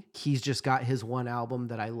me. He's just got his 1 album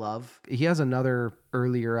that I love. He has another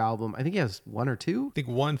earlier album. I think he has 1 or 2. I think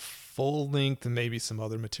 1 full length and maybe some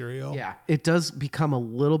other material. Yeah. It does become a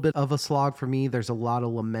little bit of a slog for me. There's a lot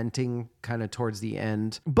of lamenting kind of towards the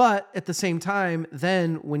end. But at the same time,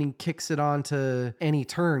 then when he kicks it on to Any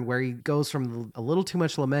Turn, where he goes from a little too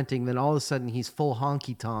much lamenting, then all of a sudden he's full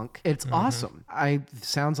honky tonk. It's awesome.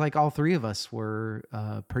 Sounds like all 3 of us were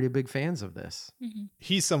pretty big fans of this. Mm-hmm.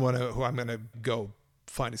 He's someone who I'm going to go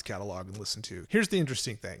find his catalog and listen to. Here's the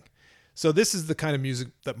interesting thing. So this is the kind of music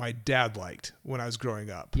that my dad liked when I was growing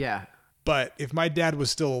up. Yeah. But if my dad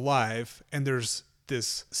was still alive and there's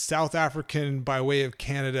this South African by way of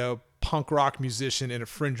Canada punk rock musician in a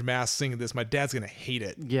fringe mask singing this, my dad's going to hate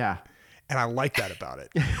it. Yeah. And I like that about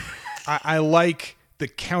it. I like the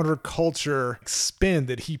counterculture spin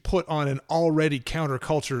that he put on an already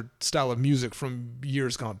counterculture style of music from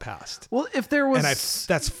years gone past. Well, if there was... And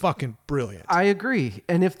that's fucking brilliant. I agree.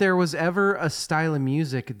 And if there was ever a style of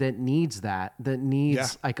music that needs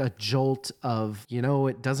like a jolt of,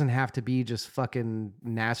 it doesn't have to be just fucking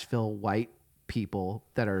Nashville white people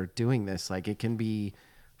that are doing this. Like it can be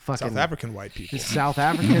fucking South African white people. South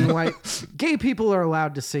African white. Gay people are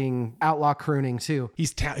allowed to sing outlaw crooning too.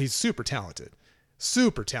 He's super talented.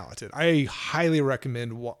 Super talented. I highly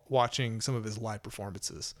recommend watching some of his live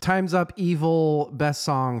performances. Time's Up, Evil, best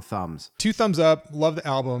song, thumbs. 2 thumbs up. Love the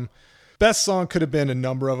album. Best song could have been a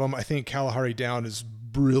number of them. I think Kalahari Down is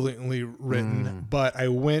brilliantly written, but I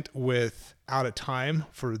went with Out of Time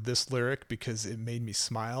for this lyric because it made me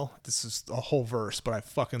smile. This is a whole verse, but I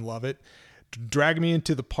fucking love it. drag me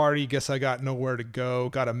into the party. Guess I got nowhere to go.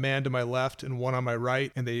 Got a man to my left and one on my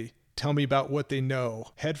right, and they tell me about what they know.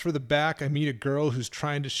 Head for the back. I meet a girl who's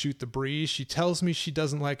trying to shoot the breeze. She tells me she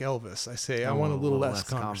doesn't like Elvis. I say, I want a little less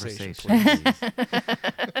conversation. please.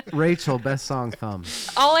 Rachel, best song, Thumb.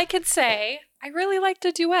 All I could say, I really liked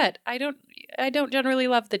a duet. I don't generally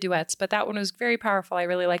love the duets, but that one was very powerful. I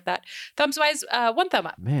really like that. Thumbs wise, 1 thumb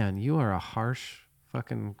up. Man, you are a harsh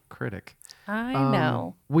fucking critic. I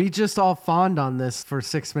know. We just all fawned on this for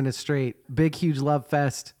 6 minutes straight. Big, huge love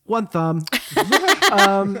fest. 1 thumb.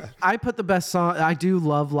 I put the best song. I do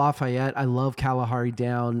love Lafayette. I love Kalahari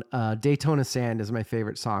Down. Daytona Sand is my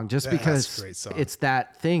favorite song, just That's because a great song. it's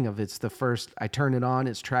that thing of it's the first. I turn it on.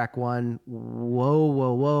 It's track 1. Whoa,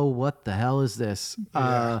 whoa, whoa! What the hell is this?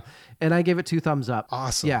 And I give it 2 thumbs up.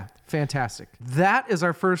 Awesome. Yeah, fantastic. That is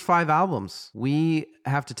our first 5 albums. We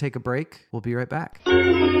have to take a break. We'll be right back.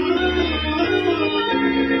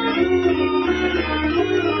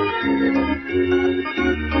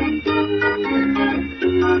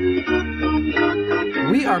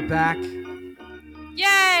 We are back.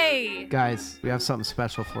 Yay! Guys, we have something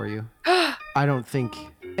special for you. I don't think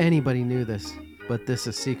anybody knew this, but this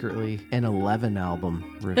is secretly an 11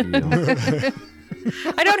 album review.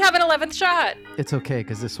 I don't have an 11th shot. It's okay,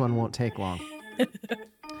 because this one won't take long.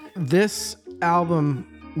 This album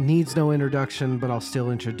needs no introduction, but I'll still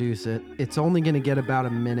introduce it. It's only going to get about a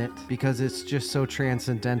minute because it's just so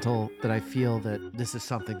transcendental that I feel that this is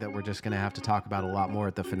something that we're just going to have to talk about a lot more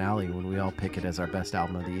at the finale when we all pick it as our best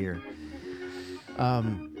album of the year.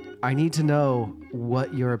 I need to know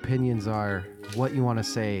what your opinions are, what you want to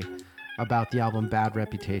say about the album Bad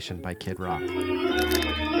Reputation by Kid Rock.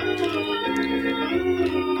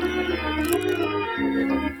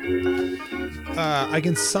 I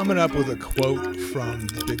can sum it up with a quote from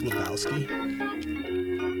The Big Lebowski.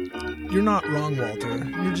 You're not wrong, Walter.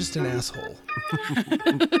 You're just an asshole.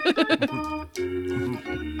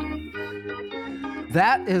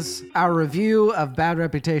 That is our review of Bad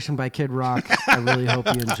Reputation by Kid Rock. I really hope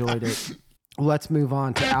you enjoyed it. Let's move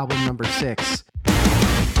on to album number 6.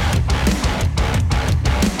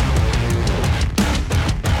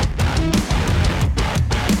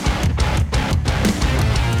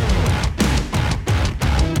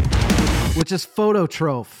 Which is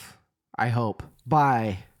Phototroph, I hope,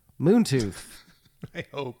 by Moontooth. I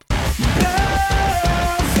hope. I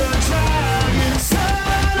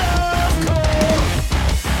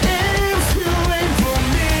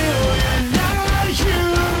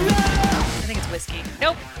think it's whiskey.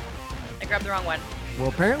 Nope. I grabbed the wrong one. Well,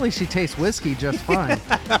 apparently she tastes whiskey just fine.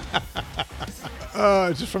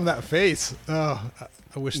 Just from that face. Oh,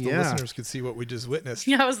 I wish the Yeah. listeners could see what we just witnessed.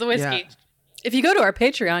 Yeah, it was the whiskey. Yeah. If you go to our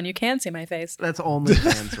Patreon, you can see my face. That's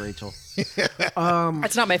OnlyFans, Rachel.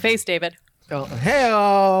 That's not my face, David. Oh,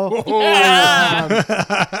 hey-o.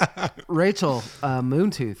 Rachel,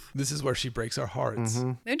 Moontooth. This is where she breaks our hearts.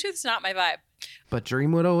 Moontooth's not my vibe. But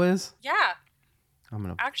Dream Widow is? Yeah, I'm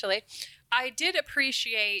gonna. actually, I did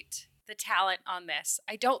appreciate the talent on this.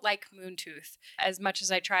 I don't like Moontooth as much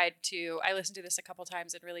as I tried to. I listened to this a couple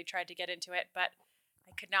times and really tried to get into it, but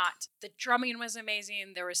I could not. The drumming was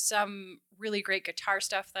amazing. There was some really great guitar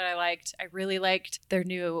stuff that I liked. I really liked their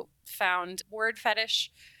new found word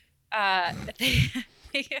fetish. I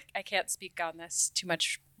can't speak on this too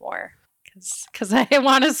much more because I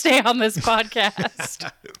want to stay on this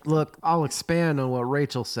podcast. Look, I'll expand on what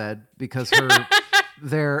Rachel said because her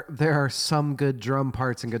there are some good drum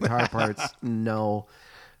parts and guitar parts. No.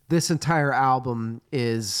 This entire album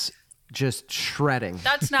is just shredding.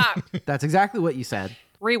 That's not That's exactly what you said.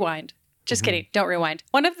 rewind. Just kidding. Don't rewind.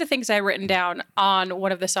 One of the things I written down on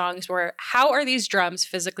one of the songs were, how are these drums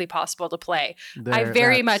physically possible to play? I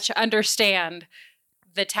very much understand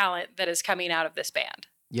the talent that is coming out of this band.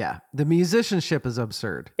 Yeah. The musicianship is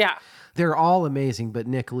absurd. Yeah. They're all amazing, but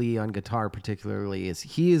Nick Lee on guitar particularly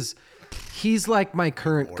he's like my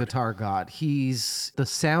current guitar god. He's the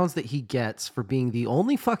sounds that he gets for being the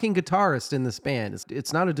only fucking guitarist in this band.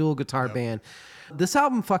 It's not a dual guitar band. This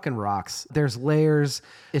album fucking rocks. There's layers.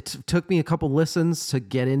 It took me a couple listens to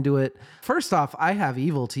get into it. First off, I have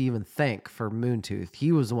Evil to even thank for Moontooth.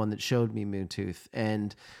 He was the one that showed me Moontooth.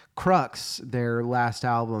 And Crux, their last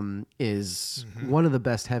album, is one of the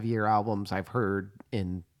best heavier albums I've heard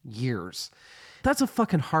in years. That's a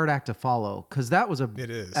fucking hard act to follow because It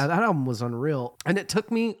is. that album was unreal. And it took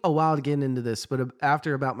me a while to get into this, but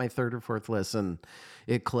after about my 3rd or 4th listen,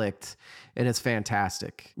 it clicked and it's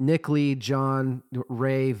fantastic. Nick Lee, John,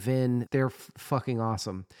 Ray, Vin, they're fucking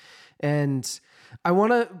awesome. And I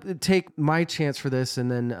want to take my chance for this and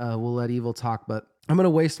then we'll let Evil talk, but I'm going to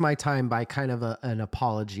waste my time by kind of an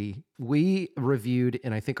apology. We reviewed,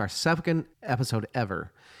 in I think our second episode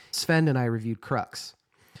ever, Sven and I reviewed Crux.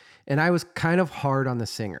 And I was kind of hard on the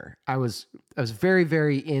singer. I was very,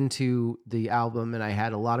 very into the album, and I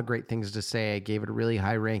had a lot of great things to say. I gave it a really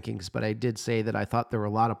high rankings, but I did say that I thought there were a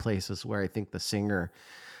lot of places where I think the singer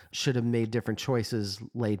should have made different choices,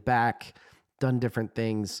 laid back, done different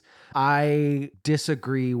things. I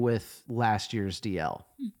disagree with last year's DL.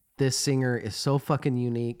 This singer is so fucking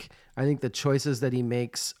unique. I think the choices that he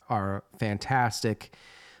makes are fantastic.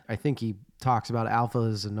 I think he talks about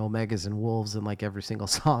alphas and omegas and wolves in like every single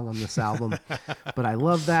song on this album. But I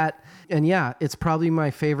love that. And yeah, it's probably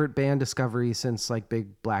my favorite band discovery since like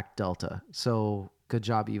Big Black Delta. So good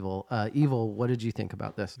job, Evil. Evil, what did you think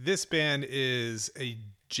about this? This band is a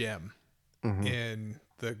gem in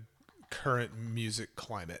the current music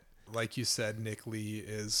climate. Like you said, Nick Lee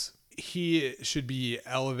he should be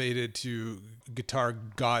elevated to guitar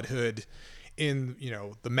godhood in,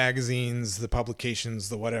 the magazines, the publications,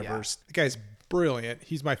 the whatevers. Yeah. The guy's brilliant.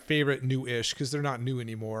 He's my favorite new-ish because they're not new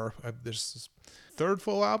anymore. There's this third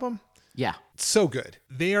full album. Yeah. So good.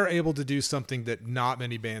 They are able to do something that not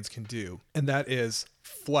many bands can do, and that is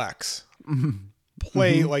flex.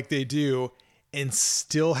 Play like they do and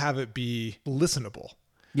still have it be listenable.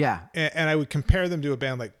 Yeah. And I would compare them to a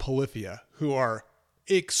band like Polyphia, who are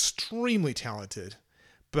extremely talented.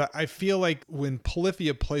 But I feel like when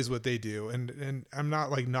Polyphia plays what they do, and I'm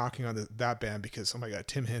not like knocking on that band because, oh my God,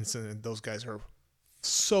 Tim Henson and those guys are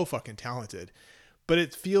so fucking talented. But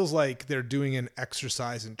it feels like they're doing an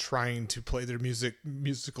exercise in trying to play their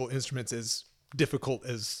musical instruments as difficult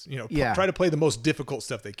as, try to play the most difficult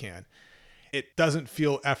stuff they can. It doesn't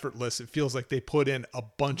feel effortless. It feels like they put in a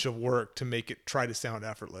bunch of work to make it try to sound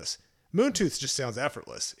effortless. Moontooth just sounds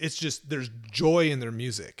effortless. It's just, there's joy in their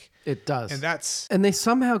music. It does. And they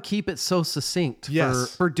somehow keep it so succinct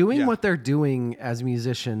for doing what they're doing as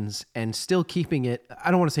musicians and still keeping it,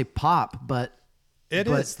 I don't want to say pop, but it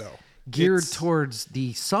is though. Geared towards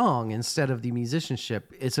the song instead of the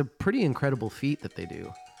musicianship. It's a pretty incredible feat that they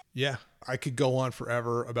do. Yeah. I could go on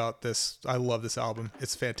forever about this. I love this album.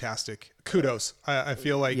 It's fantastic. Kudos. I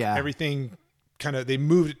feel like everything they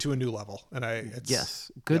moved it to a new level. And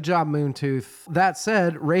good job, Moontooth. That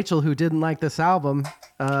said, Rachel, who didn't like this album,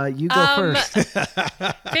 you go first.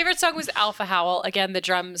 Favorite song was Alpha Howl. Again, the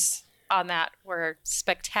drums on that were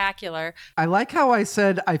spectacular. I like how I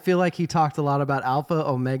said I feel like he talked a lot about alpha,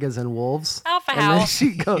 omegas, and wolves. Alpha and Howl. Then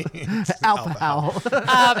she goes Alpha Howl.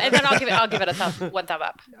 And then I'll give it one thumb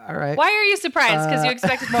up. All right. Why are you surprised? Because you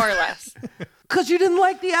expected more or less. Because you didn't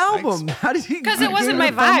like the album. How did you? Because it wasn't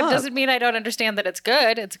my vibe. Doesn't mean I don't understand that it's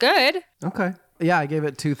good. It's good. Okay. Yeah, I gave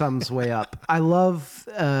it 2 thumbs way up. I love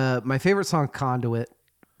my favorite song, Conduit,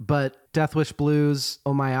 but Death Wish Blues,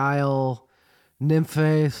 Oh My Isle,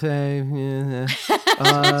 Nymphe, so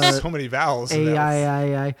many vowels.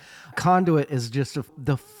 I. Conduit is just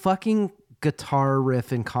the fucking guitar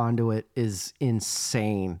riff in Conduit is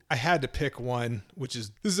insane. I had to pick one, this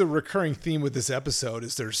is a recurring theme with this episode.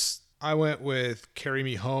 I went with Carry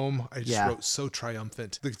Me Home. I just wrote so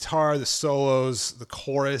triumphant. The guitar, the solos, the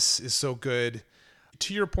chorus is so good.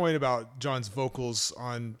 To your point about John's vocals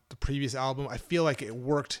on the previous album, I feel like it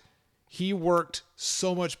worked. He worked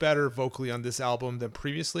so much better vocally on this album than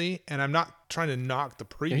previously, and I'm not trying to knock the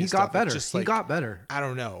previous stuff. He got better. I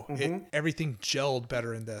don't know. Everything gelled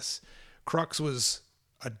better in this. Crux was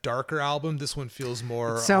a darker album. This one feels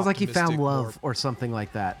more. It sounds like he found love or something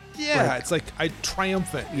like that. Yeah, it's like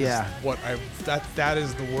triumphant. Yeah, that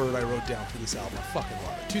is the word I wrote down for this album. I fucking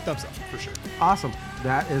love it. 2 thumbs up for sure. Awesome.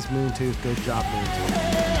 That is Moontooth. Good job,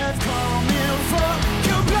 Moontooth.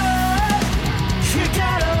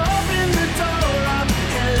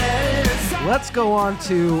 Let's go on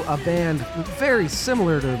to a band very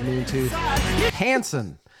similar to Moontooth,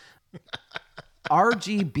 Hanson.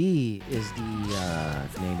 RGB is the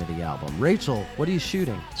name of the album. Rachel, what are you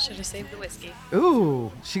shooting? Should have saved the whiskey.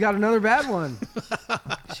 Ooh, she got another bad one.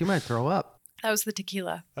 She might throw up. That was the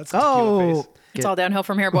tequila. That's the tequila face. It's all downhill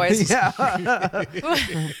from here, boys. Yeah.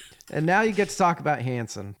 And now you get to talk about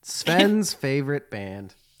Hanson, Sven's favorite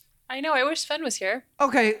band. I know. I wish Sven was here.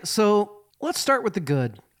 Okay, so let's start with the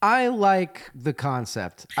good. I like the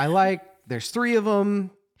concept. There's 3 of them.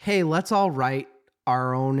 Hey, let's all write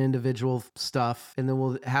our own individual stuff, and then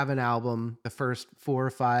we'll have an album. The first 4 or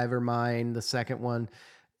 5 are mine. The second one,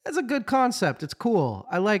 it's a good concept. It's cool.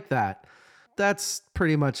 I like that. That's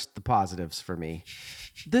pretty much the positives for me.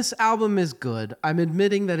 This album is good. I'm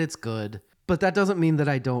admitting that it's good, but that doesn't mean that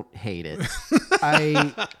I don't hate it.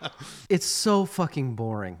 It's so fucking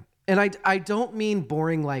boring. And I don't mean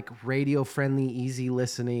boring, like radio friendly, easy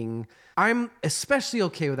listening. I'm especially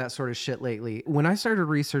okay with that sort of shit lately. When I started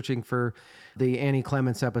researching for the Annie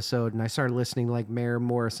Clements episode and I started listening to like Mare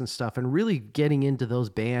Morris and stuff and really getting into those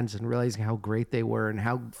bands and realizing how great they were and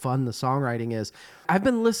how fun the songwriting is, I've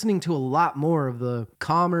been listening to a lot more of the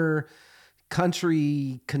calmer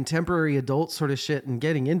country, contemporary adult sort of shit and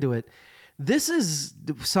getting into it. This is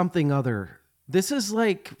something other. This is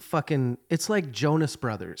like it's like Jonas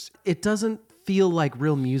Brothers. It doesn't feel like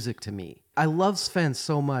real music to me. I love Sven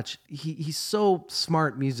so much. He's so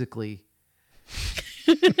smart musically.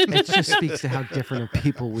 It just speaks to how different of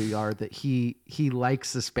people we are that he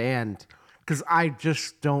likes this band. Because I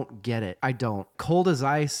just don't get it. I don't. Cold as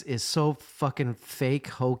Ice is so fucking fake,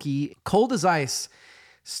 hokey. Cold as Ice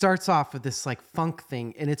starts off with this like funk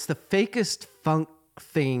thing, and it's the fakest funk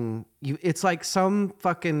thing. It's like some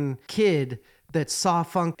fucking kid that saw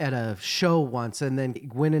funk at a show once and then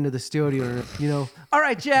went into the studio and, all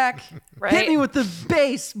right, Jack, Right. hit me with the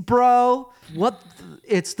bass, bro.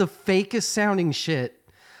 It's the fakest sounding shit.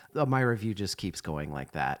 My review just keeps going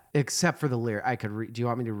like that, except for the lyric. I could read. Do you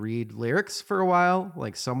want me to read lyrics for a while?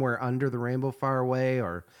 Like Somewhere Under the Rainbow Far Away,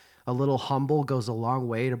 or A Little Humble Goes a Long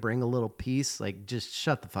Way to Bring a Little Peace? Like, just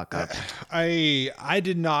shut the fuck up. I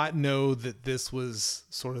did not know that this was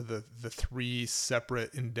sort of the three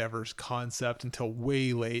separate endeavors concept until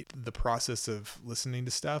way late in the process of listening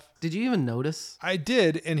to stuff. Did you even notice? I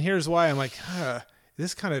did, and here's why. I'm like,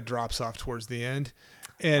 this kind of drops off towards the end.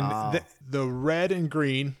 And the red and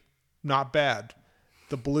green, not bad.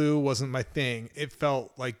 The blue wasn't my thing. It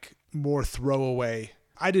felt like more throwaway.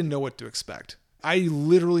 I didn't know what to expect. I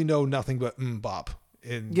literally know nothing but bop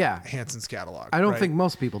in Hanson's catalog. I don't think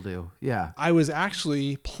most people do. Yeah. I was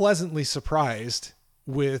actually pleasantly surprised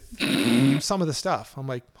with some of the stuff. I'm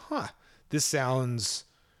like, this sounds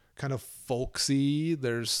kind of folksy.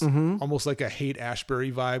 There's almost like a Haight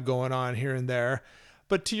Ashbury vibe going on here and there.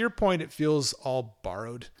 But to your point, it feels all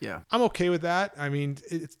borrowed. Yeah. I'm okay with that. I mean,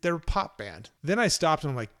 they're a pop band. Then I stopped and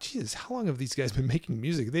I'm like, Jesus, how long have these guys been making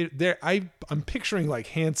music? I'm picturing like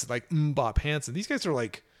Hanson, like Bop Hanson. These guys are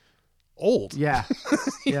like old. Yeah.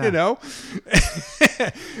 You know?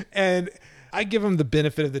 And I give them the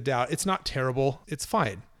benefit of the doubt. It's not terrible. It's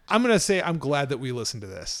fine. I'm going to say I'm glad that we listened to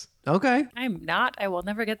this. Okay. I'm not. I will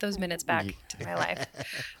never get those minutes back to my life.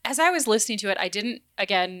 As I was listening to it, I didn't,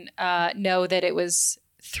 again, know that it was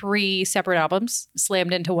 3 separate albums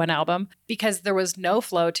slammed into one album because there was no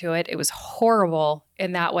flow to it. It was horrible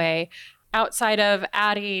in that way. Outside of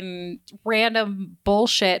adding random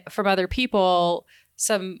bullshit from other people,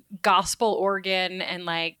 some gospel organ and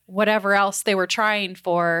like whatever else they were trying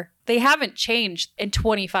for, they haven't changed in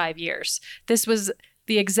 25 years. This was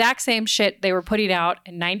the exact same shit they were putting out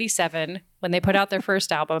in 97 when they put out their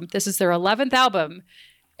first album. This is their 11th album,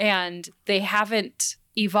 and they haven't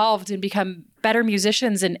evolved and become better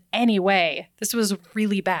musicians in any way. This was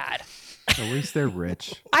really bad. At least they're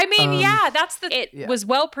rich. I mean, it was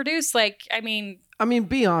well produced. Like, I mean,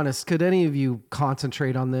 be honest. Could any of you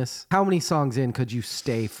concentrate on this? How many songs in could you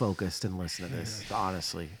stay focused and listen to this?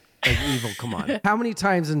 Honestly. Like Evil, come on. How many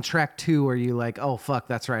times in track 2 are you like, oh, fuck,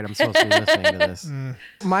 that's right, I'm supposed to be listening to this?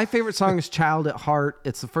 My favorite song is Child at Heart.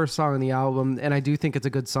 It's the first song on the album, and I do think it's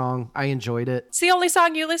a good song. I enjoyed it. It's the only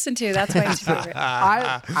song you listen to. That's why it's your favorite.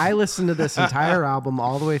 I listened to this entire album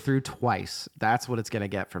all the way through twice. That's what it's going to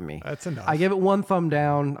get from me. That's enough. I give it 1 thumb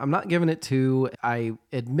down. I'm not giving it 2. I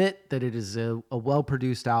admit that it is a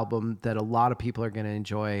well-produced album that a lot of people are going to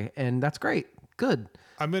enjoy, and that's great. Good.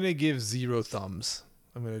 I'm going to give 0 thumbs.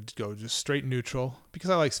 I'm going to go just straight neutral because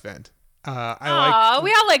I like Sven. We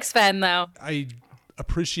all like Sven, though. I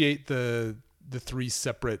appreciate the 3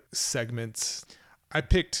 separate segments. I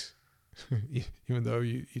picked, even though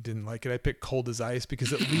you didn't like it, I picked Cold as Ice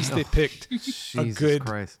because at least they picked a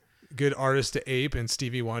good artist to ape in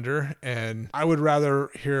Stevie Wonder. And I would rather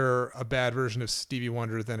hear a bad version of Stevie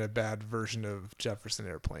Wonder than a bad version of Jefferson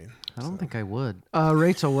Airplane. I don't think I would.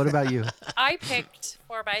 Rachel, what about you? I picked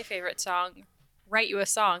for my favorite song, Write You a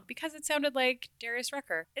Song, because it sounded like Darius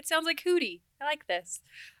Rucker. It sounds like Hootie. I like this.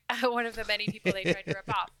 One of the many people they tried to rip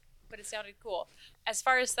off, but it sounded cool. As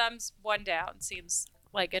far as thumbs, 1 down seems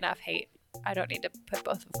like enough hate. I don't need to put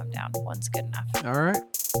both of them down. 1's good enough. All right.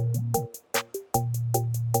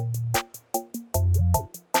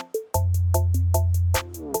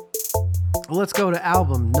 Let's go to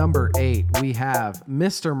album number 8. We have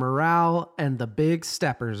Mr. Morale and the Big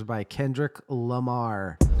Steppers by Kendrick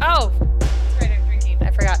Lamar. Oh, that's right. I'm drinking.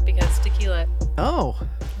 I forgot because tequila. Oh.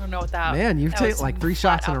 I don't know what that. Man, you've taken like 3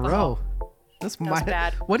 shots in a row. That's was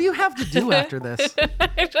bad. What do you have to do after this?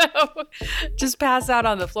 I know. Just pass out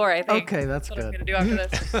on the floor, I think. Okay, that's what I'm good. going to do after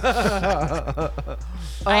this.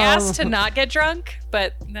 I asked to not get drunk,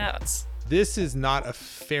 but no, it's... This is not a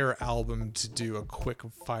fair album to do a quick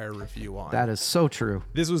fire review on. That is so true.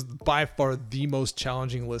 This was by far the most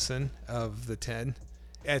challenging listen of the 10.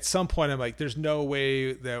 At some point, I'm like, there's no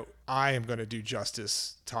way that I am going to do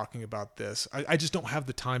justice talking about this. I just don't have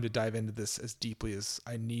the time to dive into this as deeply as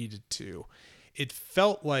I needed to. It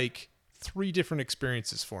felt like 3 different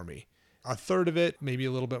experiences for me. A third of it, maybe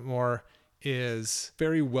a little bit more, is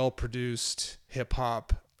very well-produced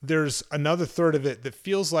hip-hop. There's another third of it that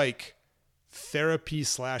feels like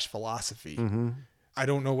therapy/philosophy. I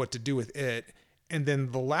don't know what to do with it. And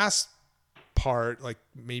then the last part, like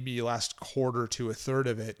maybe last quarter to a third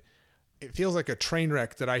of it, it feels like a train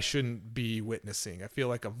wreck that I shouldn't be witnessing. I feel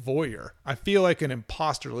like a voyeur. I feel like an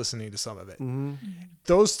imposter listening to some of it.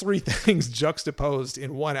 Those 3 things juxtaposed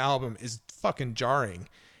in one album is fucking jarring,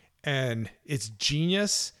 and it's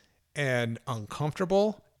genius and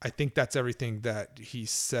uncomfortable. I think that's everything that he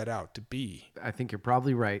set out to be. I think you're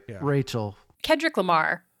probably right. Yeah. Rachel. Kendrick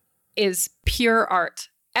Lamar is pure art.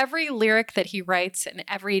 Every lyric that he writes and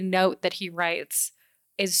every note that he writes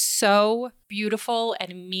is so beautiful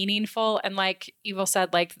and meaningful. And like Evil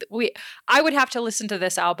said, like I would have to listen to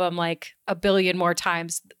this album like a billion more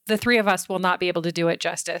times. The 3 of us will not be able to do it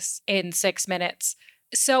justice in 6 minutes.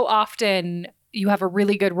 So often you have a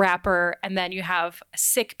really good rapper and then you have a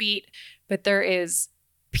sick beat, but there is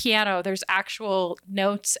piano, there's actual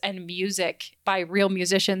notes and music by real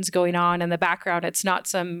musicians going on in the background. It's not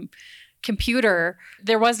some computer.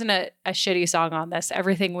 There wasn't a shitty song on this.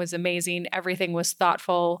 Everything was amazing. Everything was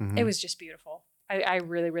thoughtful. It was just beautiful. I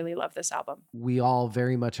really, really love this album. We all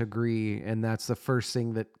very much agree, and that's the first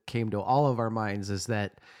thing that came to all of our minds, is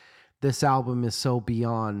that this album is so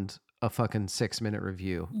beyond a fucking 6-minute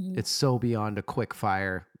review. It's so beyond a quick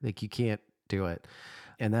fire. Like, you can't do it.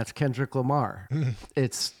 And that's Kendrick Lamar.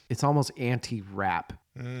 It's almost anti-rap.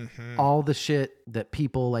 All the shit that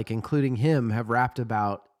people, like including him, have rapped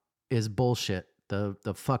about is bullshit. The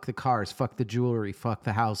fuck the cars, fuck the jewelry, fuck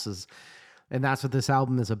the houses. And that's what this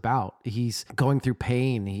album is about. He's going through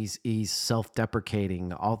pain. He's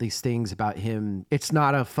self-deprecating. All these things about him. It's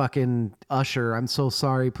not a fucking Usher, I'm so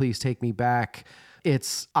sorry, please take me back.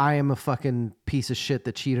 It's, I am a fucking piece of shit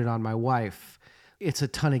that cheated on my wife. It's a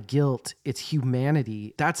ton of guilt. It's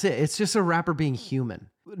humanity. That's it. It's just a rapper being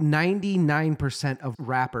human. 99% of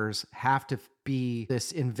rappers have to be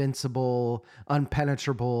this invincible,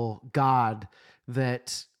 unpenetrable God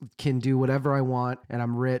that can do whatever I want and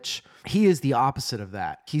I'm rich. He is the opposite of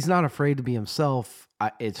that. He's not afraid to be himself.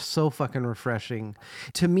 It's so fucking refreshing.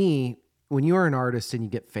 To me, when you are an artist and you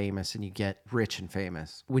get famous and you get rich and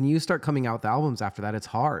famous, when you start coming out with albums after that, it's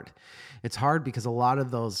hard. It's hard because a lot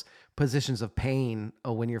of those positions of pain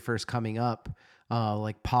when you're first coming up,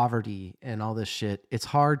 like poverty and all this shit, it's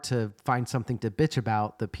hard to find something to bitch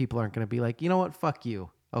about that people aren't going to be like, you know what, fuck you,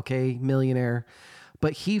 okay, millionaire.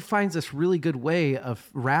 But he finds this really good way of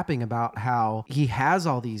rapping about how he has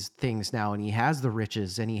all these things now and he has the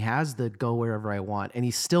riches and he has the go wherever I want and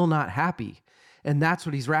he's still not happy. And that's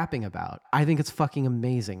what he's rapping about. I think it's fucking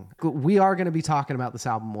amazing. We are going to be talking about this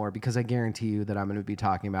album more because I guarantee you that I'm going to be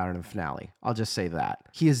talking about it in the finale. I'll just say that.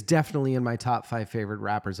 He is definitely in my top 5 favorite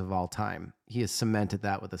rappers of all time. He has cemented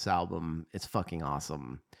that with this album. It's fucking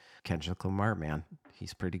awesome. Kendrick Lamar, man.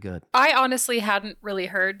 He's pretty good. I honestly hadn't really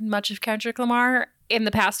heard much of Kendrick Lamar in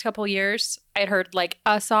the past couple years. I'd heard like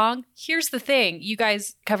a song. Here's the thing. You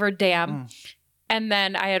guys covered Damn. And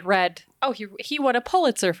then I had read, oh, he won a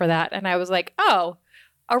Pulitzer for that. And I was like, oh,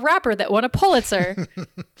 a rapper that won a Pulitzer.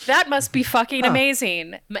 That must be fucking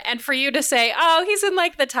amazing. And for you to say, oh, he's in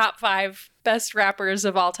like the top 5 best rappers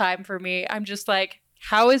of all time for me, I'm just like,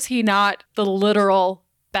 how is he not the literal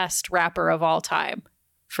best rapper of all time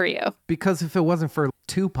for you? Because if it wasn't for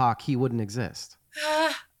Tupac, he wouldn't exist.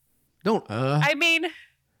 Don't. I mean,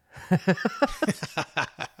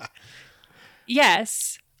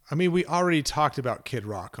 yes. I mean, we already talked about Kid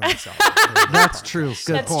Rock on this album. That's true.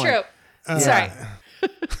 Good That's point. true. Sorry.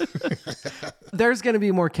 There's going to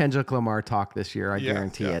be more Kendrick Lamar talk this year. I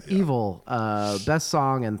guarantee it. Yeah. Evil, best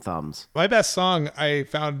song and thumbs. My best song, I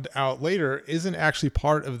found out later, isn't actually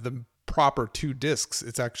part of the proper 2 discs.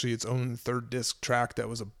 It's actually its own 3rd disc track that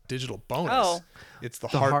was a digital bonus. Oh. It's the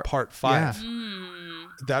Heart Part 5. Yeah.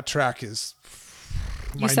 That track is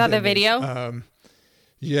You saw the video?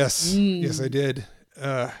 Yes. Yes, I did.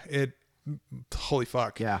 Holy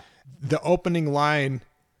fuck. Yeah. The opening line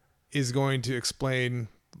is going to explain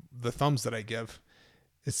the thumbs that I give.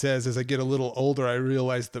 It says, as I get a little older, I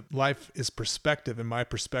realize that life is perspective and my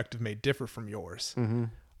perspective may differ from yours. Mm-hmm.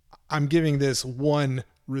 I'm giving this one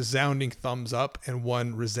resounding thumbs up and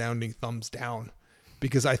one resounding thumbs down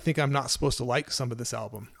because I think I'm not supposed to like some of this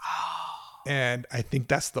album. And I think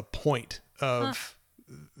that's the point of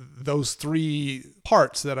those three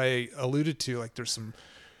parts that I alluded to. Like there's some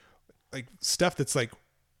like stuff that's like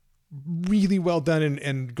really well done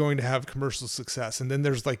and going to have commercial success. And then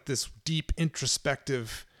there's like this deep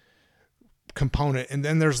introspective component. And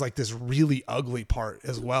then there's like this really ugly part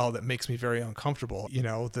as well that makes me very uncomfortable. You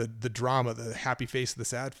know, the drama, the happy face, the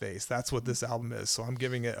sad face. That's what this album is. So I'm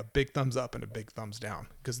giving it a big thumbs up and a big thumbs down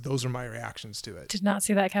because those are my reactions to it. Did not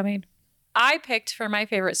see that coming. I picked for my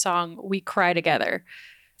favorite song, We Cry Together.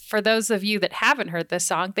 For those of you that haven't heard this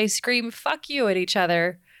song, they scream fuck you at each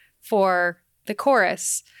other for the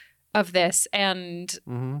chorus of this. And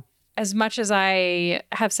as much as I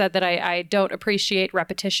have said that I don't appreciate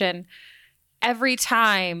repetition, every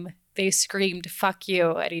time they screamed fuck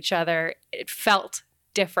you at each other, it felt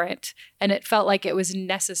different. And it felt like it was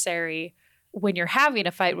necessary when you're having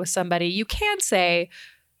a fight with somebody. You can say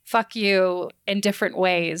fuck you in different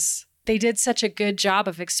ways. They did such a good job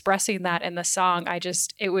of expressing that in the song.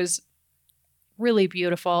 It was really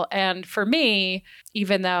beautiful. And for me,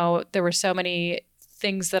 even though there were so many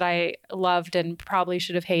things that I loved and probably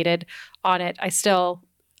should have hated on it,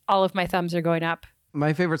 all of my thumbs are going up.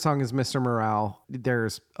 My favorite song is Mr. Morale.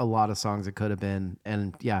 There's a lot of songs it could have been.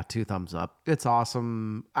 And yeah, 2 thumbs up. It's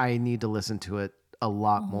awesome. I need to listen to it a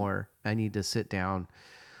lot more. I need to sit down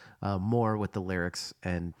more with the lyrics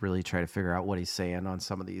and really try to figure out what he's saying on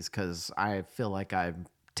some of these because I feel like I'm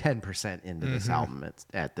 10% into this album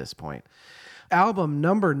at this point. Album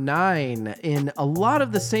number 9 in a lot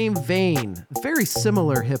of the same vein. Very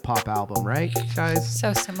similar hip hop album, right, guys?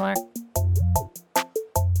 So similar.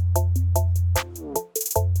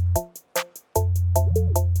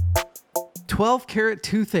 "12 Karat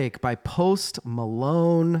Toothache" by Post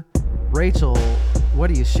Malone. Rachel,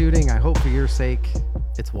 what are you shooting? I hope for your sake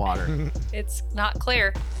it's water. It's not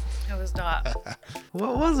clear. It was not.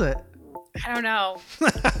 What was it? I don't know.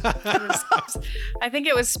 I think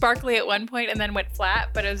it was sparkly at one point and then went flat,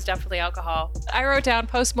 but it was definitely alcohol. I wrote down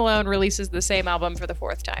Post Malone releases the same album for the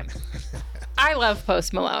 4th time. I love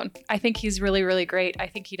Post Malone. I think he's really, really great. I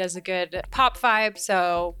think he does a good pop vibe,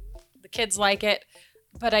 so the kids like it.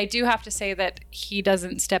 But I do have to say that he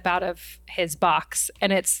doesn't step out of his box,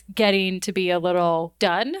 and it's getting to be a little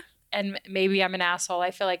done. And maybe I'm an asshole.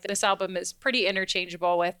 I feel like this album is pretty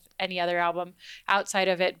interchangeable with any other album outside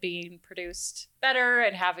of it being produced better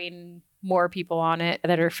and having more people on it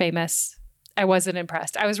that are famous. I wasn't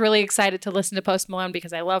impressed. I was really excited to listen to Post Malone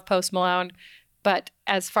because I love Post Malone. But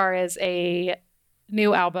as far as a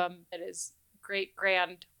new album that is great,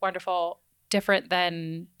 grand, wonderful, different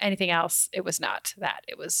than anything else, it was not that.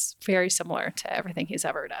 It was very similar to everything he's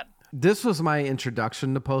ever done. This was my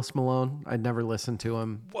introduction to Post Malone. I'd never listened to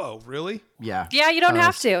him. Whoa, really? Yeah. Yeah, you don't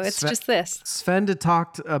have to. It's just this. Sven had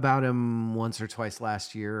talked about him once or twice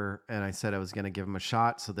last year, and I said I was going to give him a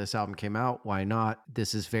shot. So this album came out. Why not?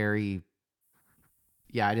 This is very...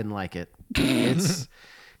 Yeah, I didn't like it.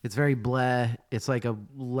 It's very bleh. It's like a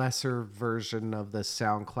lesser version of the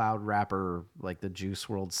SoundCloud rapper, like the Juice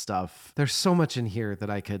WRLD stuff. There's so much in here that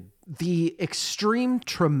I could... The extreme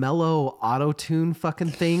tremolo auto-tune fucking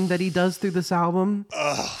thing that he does through this album.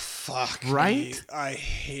 Oh, fuck. Right? Me. I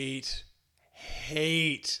hate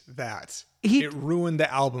that. It ruined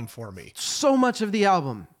the album for me. So much of the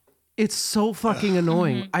album. It's so fucking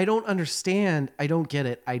annoying. I don't understand. I don't get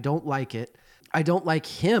it. I don't like it. I don't like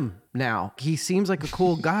him now. He seems like a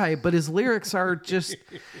cool guy, but his lyrics are just...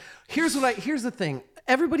 Here's the thing.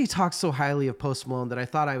 Everybody talks so highly of Post Malone that I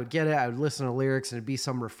thought I would get it. I would listen to lyrics and it'd be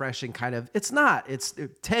some refreshing kind of... It's not. It's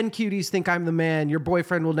 10 cuties think I'm the man. Your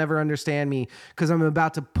boyfriend will never understand me because I'm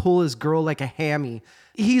about to pull his girl like a hammy.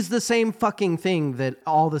 He's the same fucking thing that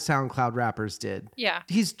all the SoundCloud rappers did. Yeah.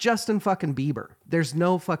 He's Justin fucking Bieber. There's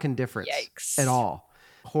no fucking difference at all.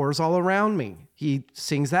 Whores all around me. He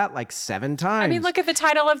sings that like 7 times. I mean, look at the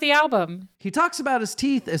title of the album. He talks about his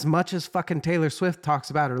teeth as much as fucking Taylor Swift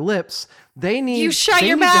talks about her lips. You shut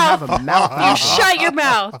your mouth. To have a mouth You shut your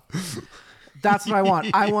mouth. That's what I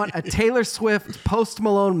want. I want a Taylor Swift Post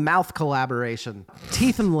Malone mouth collaboration.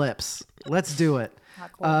 Teeth and lips. Let's do it.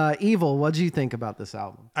 Cool. Evil, what do you think about this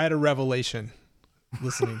album? I had a revelation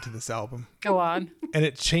listening to this album. Go on. And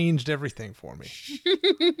it changed everything for me.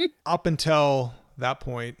 Up until that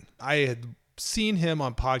point, I had seen him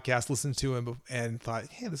on podcasts, listened to him, and thought,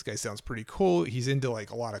 hey, this guy sounds pretty cool. He's into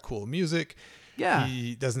like a lot of cool music. Yeah.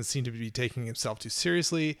 He doesn't seem to be taking himself too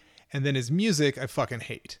seriously. And then his music, I fucking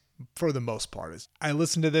hate. for the most part. I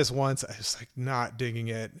listened to this once. I was like not digging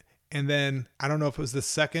it. And then I don't know if it was the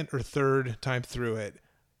second or third time through it,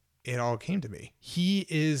 it all came to me. He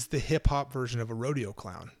is the hip hop version of a rodeo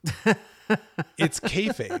clown. It's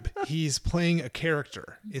kayfabe. He's playing a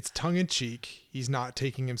character. It's tongue in cheek. He's not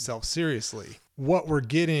taking himself seriously. What we're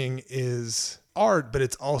getting is art, but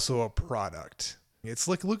it's also a product. It's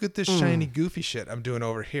like, look at this shiny, goofy shit I'm doing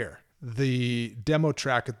over here. The demo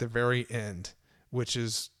track at the very end, which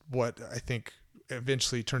is what I think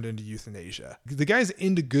eventually turned into euthanasia. The guy's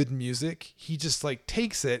into good music. He just like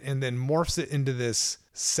takes it and then morphs it into this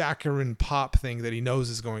saccharine pop thing that he knows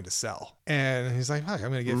is going to sell. And he's like, fuck,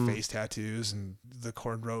 I'm going to get face tattoos and the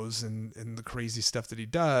cornrows and the crazy stuff that he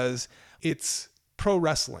does. It's pro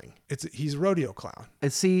wrestling. He's a rodeo clown.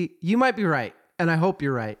 And see, you might be right. And I hope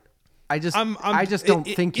you're right. I just don't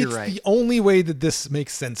think you're right. It's the only way that this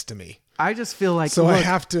makes sense to me. I just feel like, so look, I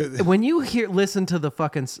have to. When you listen to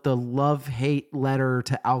the love-hate letter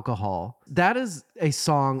to alcohol, that is a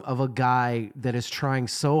song of a guy that is trying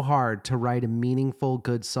so hard to write a meaningful,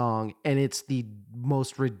 good song, and it's the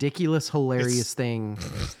most ridiculous, hilarious thing.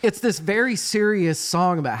 It's this very serious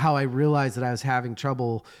song about how I realized that I was having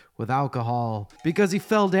trouble with alcohol because he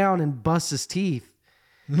fell down and bust his teeth.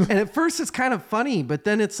 And at first it's kind of funny, but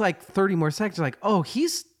then it's like 30 more seconds. You're like, oh,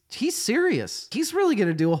 he's serious. He's really going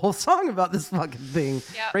to do a whole song about this fucking thing.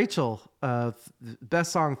 Yep. Rachel,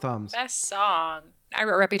 best song, thumbs. Best song. I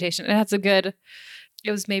wrote Reputation. It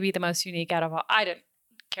was maybe the most unique out of all. I didn't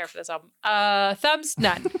care for this album. Thumbs,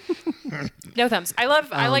 none. No thumbs. I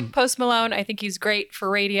like Post Malone. I think he's great for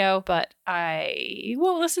radio, but I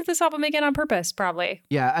won't listen to this album again on purpose, probably.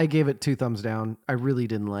 Yeah, I gave it 2 thumbs down. I really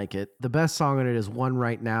didn't like it. The best song on it is One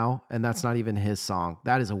Right Now, and that's not even his song.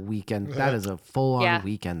 That is a Weeknd. That is a full-on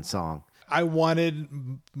Weeknd song. I wanted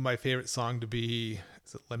my favorite song to be,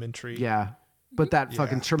 is it Lemon Tree? Yeah. But that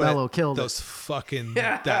fucking tremolo killed those fucking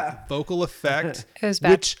that vocal effect, it was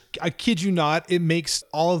bad. Which I kid you not, it makes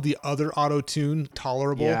all of the other auto-tune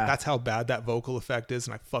tolerable. Yeah. That's how bad that vocal effect is,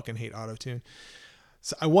 and I fucking hate auto-tune.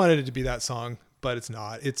 So I wanted it to be that song, but it's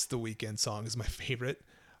not. It's the Weeknd song is my favorite.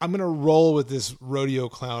 I'm gonna roll with this rodeo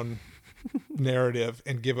clown narrative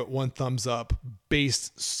and give it 1 thumbs up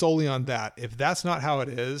based solely on that. If that's not how it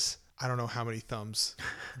is, I don't know how many thumbs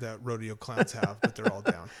that rodeo clowns have, but they're all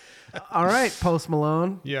down. All right, Post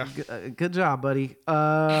Malone. Yeah. Good job, buddy.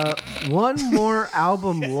 One more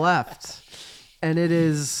album left, and it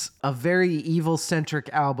is a very evil-centric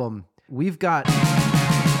album. We've got...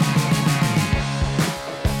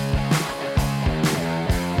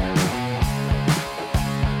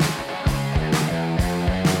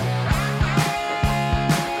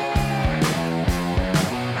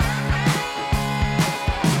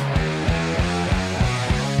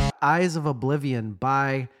 Eyes of Oblivion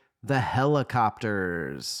by the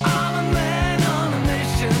Hellacopters. I'm a man on a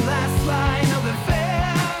mission, last line of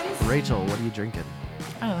defense. Rachel, what are you drinking?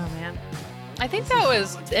 Oh, man. I think that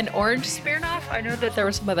was an orange Smirnoff. I know that there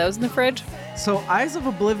were some of those in the fridge. So, Eyes of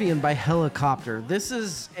Oblivion by Helicopter. This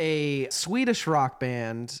is a Swedish rock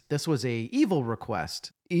band. This was a Evil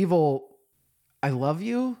request. Evil, I love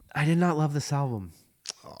you. I did not love this album.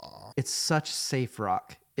 Aww. It's such safe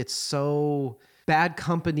rock. It's so Bad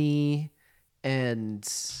Company, and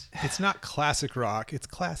it's not classic rock. It's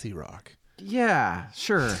classy rock. Yeah,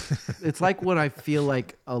 sure. It's like what I feel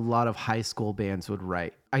like a lot of high school bands would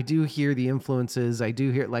write. I do hear the influences. I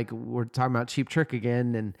do hear, like, we're talking about Cheap Trick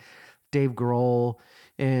again and Dave Grohl.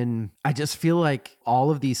 And I just feel like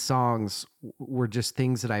all of these songs were just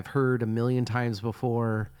things that I've heard a million times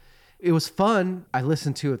before. It was fun. I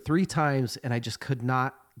listened to it 3 times and I just couldn't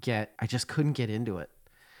get into it.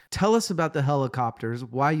 Tell us about the Hellacopters,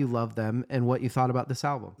 why you love them, and what you thought about this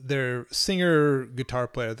album. Their singer, guitar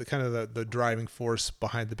player, the driving force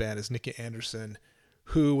behind the band is Nicke Andersson,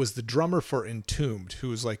 who was the drummer for Entombed, who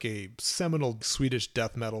was like a seminal Swedish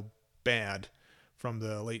death metal band from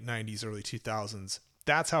the late 90s, early 2000s.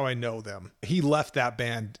 That's how I know them. He left that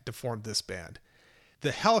band to form this band. The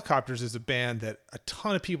Hellacopters is a band that a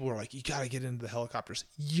ton of people were like, you got to get into the Hellacopters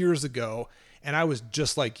years ago. And I was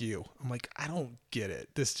just like you. I'm like, I don't get it.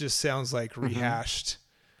 This just sounds like rehashed.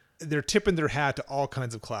 They're tipping their hat to all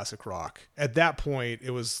kinds of classic rock. At that point,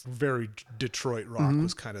 it was very Detroit rock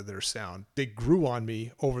was kind of their sound. They grew on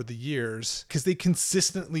me over the years because they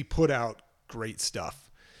consistently put out great stuff.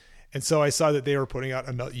 And so I saw that they were putting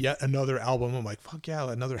out yet another album. I'm like, fuck yeah,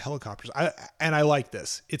 another Hellacopters. I like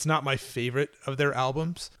this. It's not my favorite of their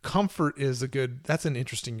albums. Comfort is that's an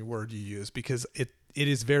interesting word you use because it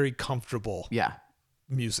is very comfortable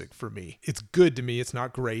music for me. It's good to me. It's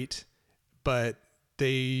not great, but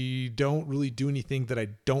they don't really do anything that I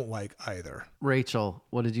don't like either. Rachel,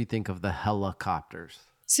 what did you think of the Hellacopters?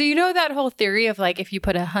 So you know that whole theory of like if you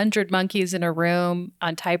put 100 monkeys in a room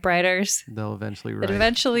on typewriters, They'll eventually write. that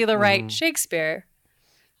eventually they'll write Shakespeare.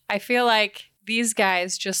 I feel like these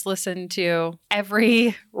guys just listened to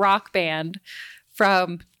every rock band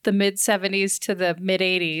from the mid 70s to the mid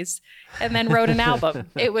 80s and then wrote an album.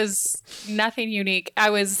 It was nothing unique.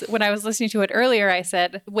 When I was listening to it earlier, I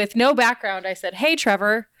said, with no background, I said, "Hey,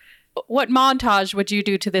 Trevor, what montage would you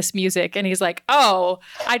do to this music?" And he's like, "Oh,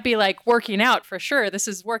 I'd be like working out for sure. This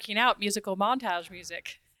is working out musical montage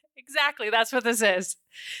music." Exactly. That's what this is.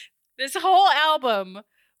 This whole album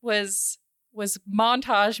was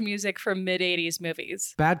montage music from mid 80s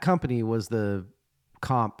movies. Bad Company was the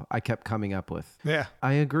comp I kept coming up with. Yeah.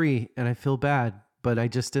 I agree, and I feel bad, but I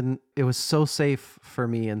just didn't. It was so safe for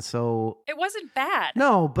me, and so It wasn't bad.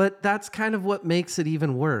 no. But that's kind of what makes it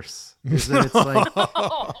even worse. Is that it's like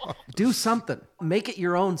do something, make it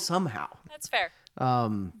your own somehow. That's fair.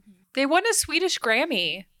 They won a Swedish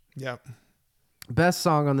Grammy. Yeah. Best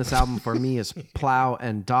song on this album for me is Plow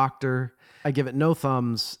and Doctor. I give it no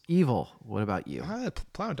thumbs. Evil. What about you?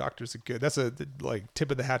 Plow and Doctors are good. That's a like tip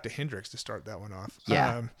of the hat to Hendrix to start that one off.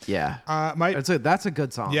 Yeah, yeah. That's a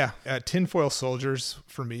good song. Yeah, Tinfoil Soldiers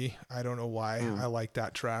for me. I don't know why I like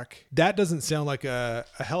that track. That doesn't sound like a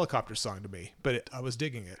Helicopter song to me, but I was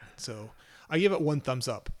digging it. So I give it 1 thumbs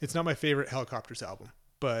up. It's not my favorite Helicopters album,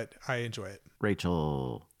 but I enjoy it.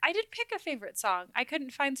 Rachel. I did pick a favorite song. I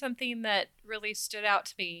couldn't find something that really stood out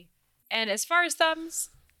to me. And as far as thumbs,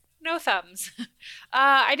 no thumbs.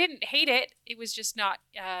 I didn't hate it. It was just not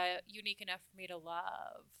unique enough for me to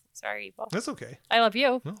love. Sorry, Evil. That's okay. I love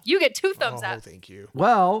you. No. You get 2 thumbs Oh, up. thank you.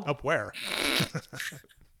 Well, Up where?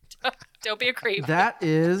 Don't be a creep. that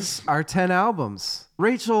is our 10 albums.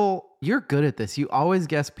 Rachel, you're good at this. You always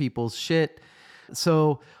guess people's shit.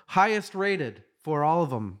 So, highest rated for all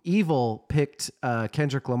of them. Evil picked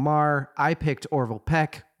Kendrick Lamar. I picked Orville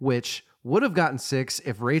Peck, which would have gotten 6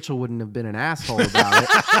 if Rachel wouldn't have been an asshole about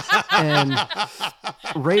it. And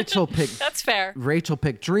Rachel picked That's fair. Rachel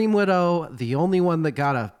picked Dream Widow. The only one that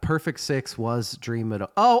got a perfect 6 was Dream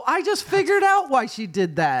Widow. Oh, I just figured out why she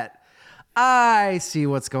did that. I see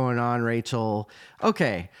what's going on, Rachel.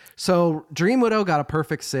 Okay, so Dream Widow got a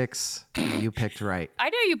perfect 6. You picked right. I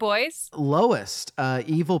know you boys. Lowest,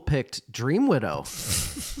 Evil picked Dream Widow.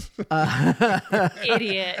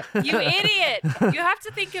 Idiot. You idiot. You have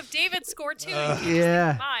to think of David's score too.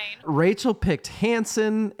 Yeah. Mine. Rachel picked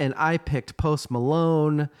Hanson, and I picked Post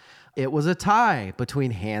Malone. It was a tie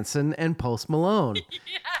between Hanson and Post Malone.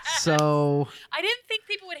 Yes. So, I didn't think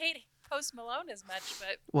people would hate Post Malone as much,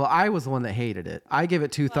 but well, I was the one that hated it. I give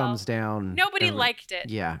it 2 thumbs down. nobody liked it.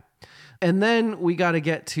 Yeah. And then we got to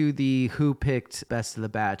get to the who picked best of the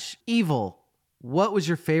batch. Evil. What was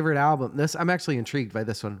your favorite album? I'm actually intrigued by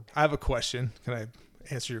this one. I have a question. Can I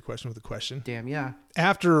answer your question with a question? Damn, yeah.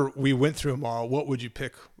 After we went through them all, what would you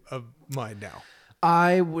pick of mine now?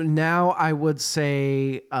 I would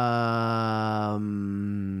say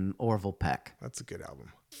Orville Peck. That's a good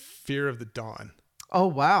album. Fear of the Dawn Oh,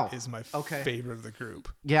 wow. is my favorite of the group.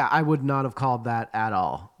 Yeah, I would not have called that at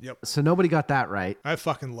all. Yep. So nobody got that right. I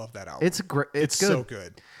fucking love that album. It's great. It's good. so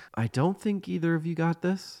good. I don't think either of you got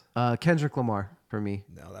this. Kendrick Lamar for me.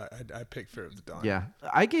 No, I picked Fear of the Dawn. Yeah.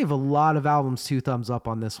 I gave a lot of albums 2 thumbs up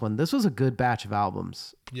on this one. This was a good batch of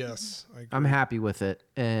albums. Yes. I agree. I'm happy with it.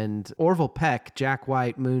 And Orville Peck, Jack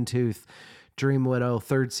White, Moontooth, Dream Widow,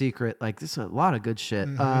 Third Secret, like this is a lot of good shit.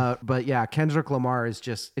 But yeah, Kendrick Lamar it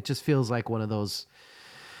just feels like one of those.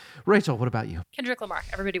 Rachel, what about you? Kendrick Lamar.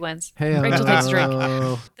 Everybody wins. Hey, Rachel takes a drink.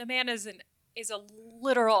 The man is a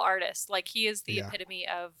literal artist. Like he is the epitome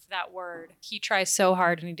of that word. He tries so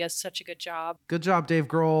hard and he does such a good job. Good job, Dave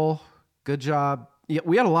Grohl. Good job. Yeah,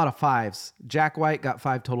 we had a lot of 5s. Jack White got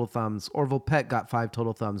 5 total thumbs. Orville Peck got 5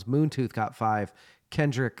 total thumbs. Moontooth got 5.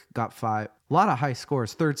 Kendrick got 5. A lot of high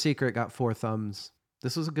scores. Third Secret got 4 thumbs.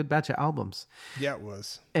 This was a good batch of albums. Yeah, it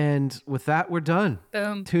was. And with that, we're done.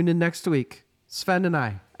 Boom. Tune in next week. Sven and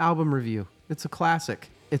I, album review. It's a classic.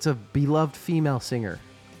 It's a beloved female singer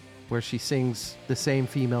where she sings the same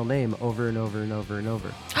female name over and over and over and over.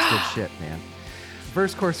 It's good shit, man.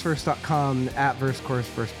 VerseCourseFirst.com, at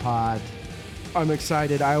VerseCourseFirstPod. I'm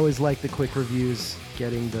excited. I always like the quick reviews.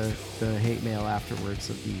 Getting the hate mail afterwards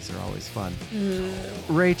of these are always fun.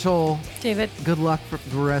 Rachel, David. good luck for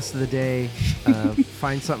the rest of the day.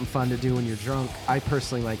 Find something fun to do when you're drunk. I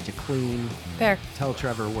personally like to clean. Fair. Tell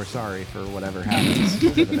Trevor we're sorry for whatever happens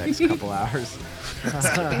over the next couple hours.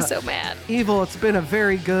 I'd be so mad. Evil, it's been a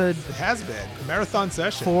very good It has been a marathon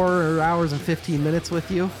session. 4 hours and 15 minutes with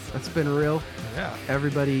you. That's been real. Yeah.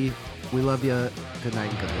 Everybody We love you. Good night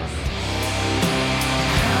and good luck.